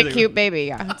point, really what cute baby.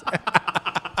 Yeah.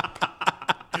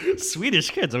 Swedish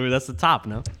kids. I mean, that's the top,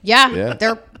 no? Yeah.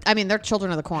 They're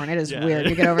children of the corn. It is Yeah. weird.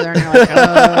 You get over there and you're like,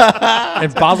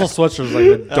 And Basel, Switzerland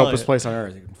is like the dopest yeah. place on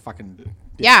earth. You can fucking.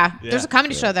 yeah. There's a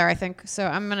comedy show there, I think. So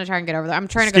I'm gonna try and get over there. I'm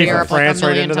trying to go to Escape Europe from France like a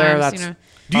right million into there. times. That's You know.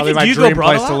 probably do my you go dream abroad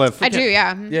a place to lot? live. I do,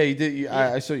 yeah. Yeah, you did.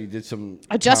 I saw you did some.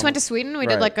 I just went to Sweden. We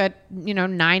did Right. like a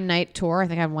 9-night tour. I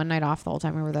think I had one night off the whole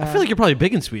time we were there. I feel like you're probably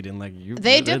big in Sweden. Like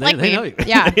they did like me. know you.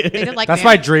 Yeah, they did like That's me.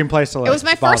 my dream place to live. It was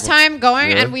my first Basel. time going,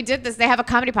 Really? and we did this. They have a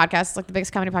comedy podcast. It's like the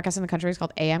biggest comedy podcast in the country. It's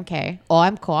called AMK,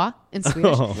 OMK in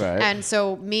Swedish. Oh. Right. And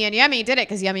so me and Yemi did it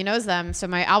because Yemi knows them. So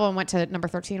my album went to number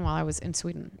 13 while I was in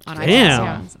Sweden on iTunes. Damn.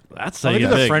 Yeah. That's Oh, how they you do get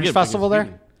the big. Fringe You get big in festival there?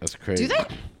 Sweden. That's crazy. Do they?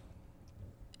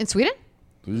 In Sweden?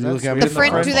 You that look at Sweden? me The in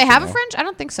Fringe? Fringe Do they have a festival? Fringe? I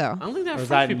don't think so. I don't think they Or have is French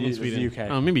that people in is the Sweden.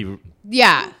 UK? Oh, maybe.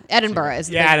 Yeah, Edinburgh is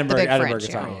Yeah, the big Edinburgh Fringe. is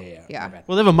Yeah. on.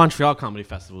 Well, they have a Montreal Comedy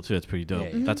Festival too. It's pretty dope.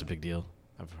 Yeah, yeah. That's a big deal.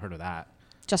 I've heard of that.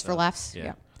 Just for laughs.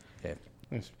 yeah. Yeah.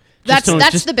 Yeah. That's don't-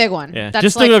 that's just- the big one. yeah, That's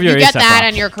just like think of your you get A$AP that Rock.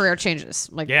 and your career changes.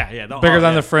 Like Yeah. Bigger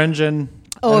than the Fringe in.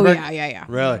 oh Edinburgh? yeah.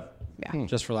 Really? Yeah.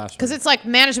 Just for laughs. Because it's like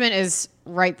management is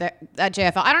right there at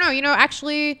JFL. I don't know. You know,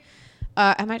 actually,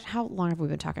 how long have we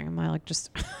been talking? Am I like just?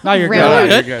 No, you're rambling?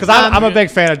 good. You're good. Because I'm a big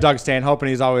fan of Doug Stanhope, and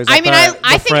he's always. I up mean, there at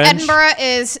I the think Fringe. Edinburgh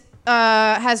is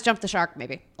has jumped the shark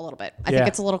maybe a little bit. I Yeah. think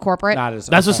it's a little corporate. Not as.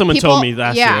 That's what someone told me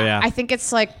last year. Yeah. I think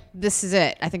it's like this is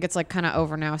it. I think it's like kind of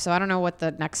over now. So I don't know what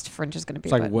the next Fringe is going to be.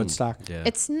 It's like but Woodstock. Yeah.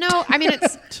 It's no. I mean,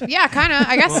 it's yeah, kind of.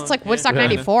 I guess it's like Woodstock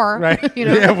 '94. Right. You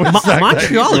know.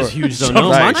 Montreal is huge though. No,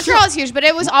 Right. Montreal is huge, but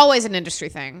it was always an industry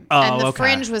thing, Oh, and the okay.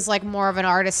 Fringe was like more of an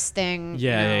artist thing. you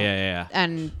Yeah, know,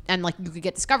 yeah. And like you could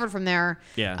get discovered from there.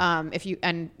 Yeah. If you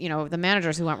the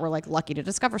managers who went were like lucky to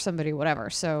discover somebody, whatever.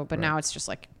 So, but now it's just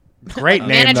like Great name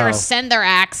managers though. send their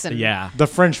acts and Yeah, The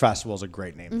Fringe Festival is a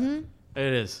great name. Mm-hmm.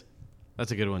 it is.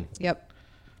 That's a good one. Yep.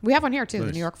 We have one here too, the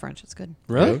Nice. New York Fringe. It's good.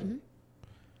 Really?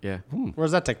 Yeah. Where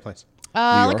does that take place?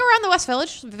 Like York? around the West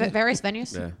Village, various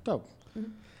venues. Yeah. Dope.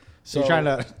 So You're trying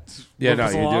to. Yeah, move no,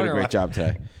 us you're along, doing a or great what? job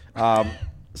today.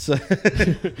 So you're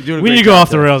doing a We great need to go job off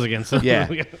the today. rails again. So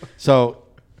Yeah. So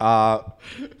now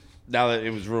that it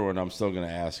was ruined, I'm still going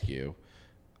to ask you.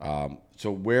 So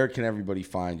where can everybody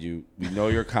find you? We know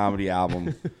your comedy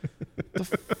album.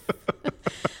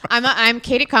 I'm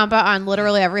Katie Compa on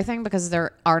literally everything because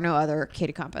there are no other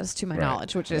Katie Compas to my Right.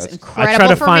 knowledge, which is That's- incredible I tried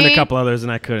to for find me. a couple others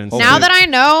and I couldn't. Now that I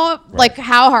know like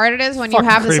how hard it is when you Fucking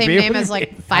have the same creepy. name as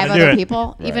like five Gotta do other it.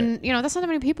 people, Right. even that's not that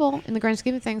many people in the grand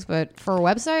scheme of things. But for a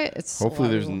website, it's a Hopefully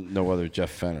lot of there's people. no other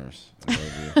Jeff Fenners.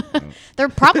 There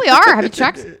probably are. Have you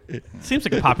checked? seems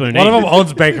like a popular One name. of them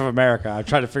owns Bank of America. I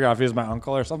tried to figure out if he was my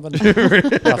uncle or something.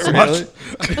 Not so much.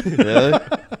 Really?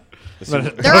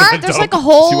 There's like a So you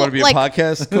whole want to be a like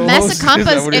podcast mess co-host? of Is that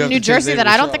compas what you have in New to change Jersey the that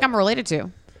name I of the don't think show? I'm related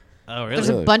to. Oh, There's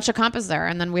really? a bunch of compas there,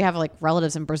 and then we have like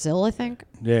relatives in Brazil, I think,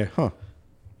 Yeah.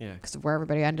 Yeah. because of where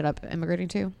everybody ended up immigrating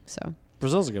to. So.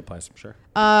 Brazil's a good place, I'm sure.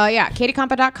 Yeah,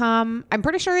 KatieCompa.com. I'm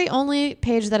pretty sure the only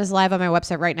page that is live on my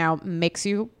website right now makes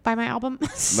you buy my album.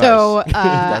 So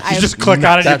That's- I You just click on it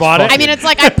and you That's bought it. I mean, it's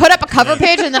like I put up a cover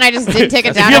page and then I just didn't take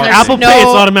it down. you have and there's Apple no, Pay, it's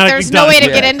automatically There's no done. way to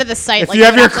Yeah. get into the site. if Like, you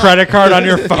have your to- credit card on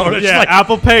your phone, it's Yeah, like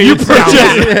Apple Pay. You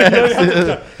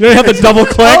you have to double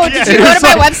click. Oh, did you go to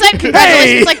my website?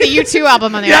 Congratulations! It's like the U2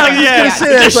 album on the Yeah, album. yeah. say It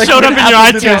that. just Like, showed up in your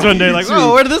happened to iTunes me. one day, like,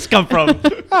 oh, where did this come from?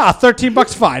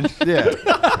 $13 fine. Yeah.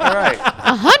 All right.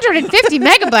 150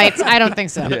 megabytes? I don't think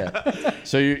so. Yeah.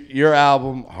 So your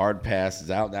album, Hard Pass,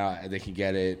 is out now. They can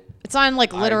get it. It's on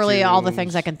like literally all the iTunes.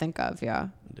 things I can think of. Yeah.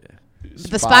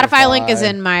 The Spotify link is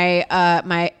in my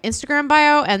my Instagram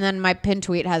bio, and then my pin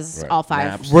tweet has Right. all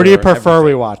five. Napster, Where do you prefer everything.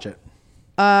 we watch it?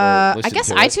 I listen guess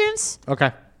to it. iTunes.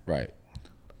 Okay. Right.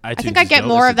 I think I get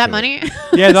more of that money.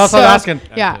 Yeah, that's what I'm asking.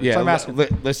 Yeah. Yeah, I'm asking.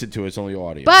 listen to it. It's only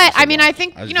audio. But So, I mean, I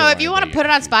think just if don't you wanna want to put it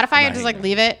on you. Spotify I'm and just not like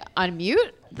leave it on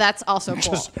mute, that's also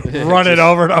cool. Run it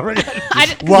over and over again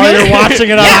I while you're watching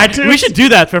it on Yeah. iTunes. We should do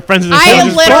that for friends of the show. I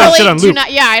Just put that shit on literally do loop.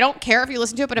 not. Yeah, I don't care if you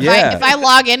listen to it, but if Yeah. I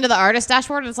log into the artist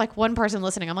dashboard and it's like one person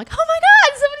listening, I'm like, oh my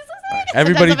god, somebody's listening. And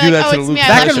Everybody sometimes I'm do like, that to it's the me, loop. I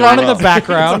That like can you. run in the On a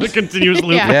background continuous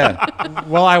loop. Yeah. Yeah.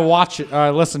 while I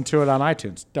listen to it on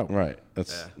iTunes. Dope. Right.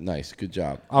 That's nice. Good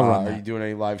job. I'll run Are that. you doing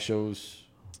any live shows?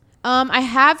 I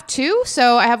have 2.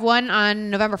 So I have one on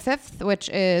November 5th, which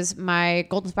is my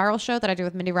Golden Spiral show that I do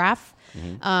with Mindy Raff.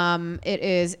 It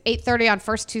is 8:30 on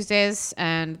first Tuesdays,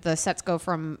 and the sets go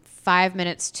from 5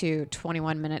 minutes to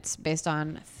 21 minutes based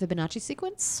on Fibonacci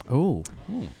sequence. Oh,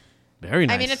 very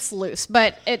nice. I mean, it's loose,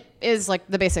 but it is like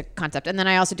the basic concept. And then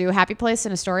I also do Happy Place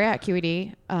in Astoria at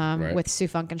QED Right. with Sue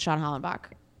Funk and Sean Hollenbach.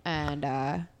 And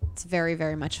it's very,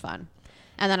 very much fun.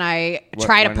 And then I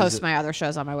try to when is post it? my other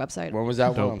shows on my website. When was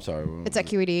that Dope. one? I'm sorry. When It's at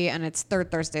QED, and it's third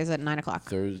Thursdays at 9 o'clock.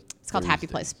 It's called Happy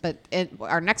Place. But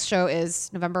our next show is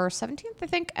November 17th, I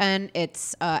think, and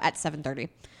it's at 7:30.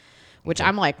 Which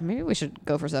I'm like, maybe we should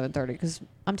go for 7:30 because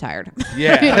I'm tired.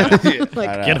 Yeah.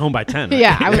 Like, Get home by 10. Right?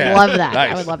 yeah, I would Yeah. love that.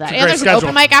 Nice. I would love that. It's a And great there's an schedule.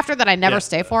 open mic after that I never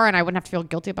stay for, and I wouldn't have to feel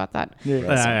guilty about that.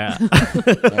 Yeah.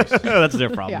 That's their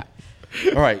problem.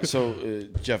 Yeah. All right. So,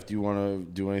 Jeff, do you want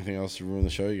to do anything else to ruin the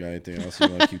show? You got anything else you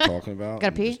want to keep talking about?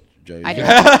 Gotta pee? I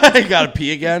do. You got to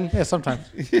pee again? Yeah, sometimes.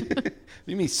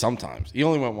 You mean sometimes? You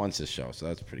only went once this show, so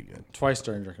that's pretty good. Twice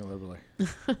during Drinking Liberally.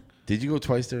 Did you go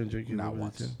twice there and drinking? Not Liberty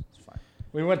once. too? It's fine.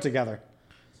 We went together.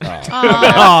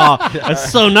 Oh,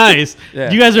 that's so nice.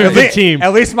 Yeah. You guys are a good team.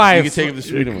 At least my You can take him to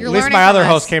Sweden with You're you. at least learning my from other us.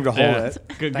 host came to hold Yeah. it.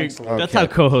 Good, Thanks good. a lot. That's Okay.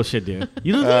 how co-hosts should do.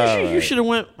 You right. should have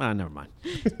went. Never mind.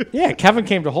 Yeah, Kevin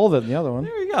came to hold it in the other one.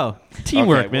 There you go.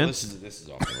 Teamwork, Okay, well, man. this is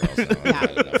off the rails now. I've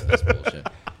had enough of this bullshit.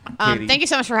 Katie, Thank you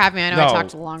so much for having me. I know I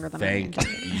talked longer than I Thank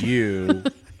intended. you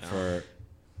for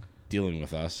dealing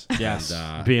with us. Yes,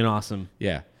 And, being awesome.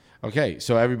 yeah. Okay,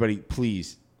 so everybody,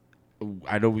 please.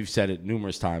 I know we've said it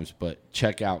numerous times, but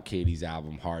check out Katie's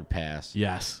album, Hard Pass.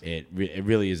 Yes, It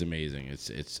really is amazing.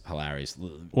 It's hilarious.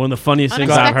 one of the funniest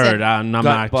things I've Unexpected. heard. And I'm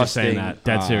not just saying Gut-busting, that.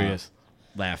 Dead serious.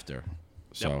 Laughter.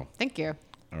 So, Thank you.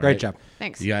 all Great right. job.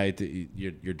 Thanks. You got anything,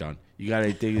 you're done. You got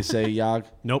anything to say, Yag?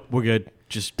 Nope, we're good.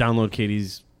 Just download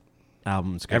Katie's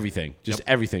album. It's good. Everything. Just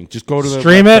everything. Just go to the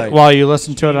Stream website. it while you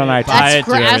listen to it on iTunes. Buy That's it,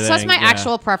 do great. That's everything, my yeah.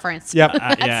 actual preference. Yep.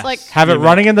 That's yeah. like. Have it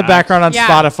running in the background on Yeah.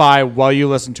 Spotify while you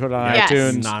listen to it on Yes.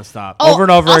 iTunes. Nonstop. Over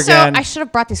and over also, again. I should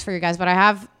have brought these for you guys, but I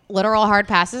have literal hard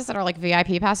passes that are like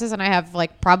VIP passes, and I have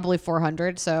like probably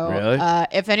 400. So Really?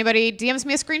 if anybody DMs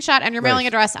me a screenshot and your mailing Nice.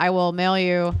 address, I will mail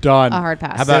you Done. a hard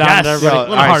pass. How about Yes. Yes. Yo,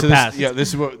 What a hard pass.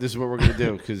 This is what we're gonna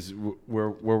do because we're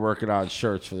working on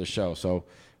shirts for the show. So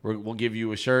we'll give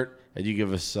you a shirt and you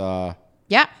give us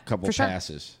Yeah, couple for sure.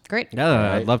 passes. Great.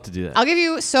 Yeah, I'd love to do that. I'll give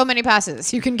you so many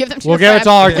passes. You can give them to We'll your give it to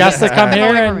all our friends. guests that come All here,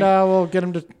 over and me. we'll get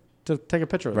them to take a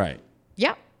picture of it. Right.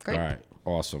 Yeah, great. All right.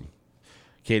 Awesome.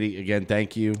 Katie, again,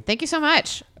 thank you. Thank you so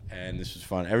much. And this was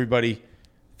fun. Everybody,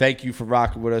 thank you for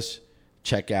rocking with us.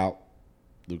 Check out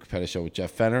Luke Capetta Show with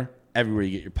Jeff Fenner everywhere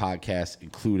you get your podcasts,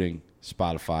 including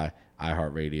Spotify,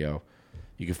 iHeartRadio.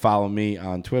 You can follow me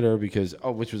on Twitter because,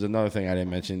 which was another thing I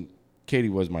didn't mention. Katie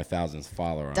was my 1,000th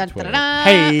follower on Dun, Twitter. dun, dun.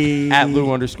 Hey. At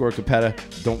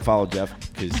Lou_Capetta. Don't follow Jeff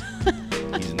because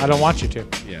he's I don't want you to.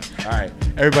 Yeah. All right.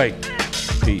 Everybody,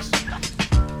 peace.